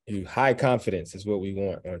over it. High confidence is what we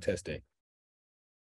want on test day.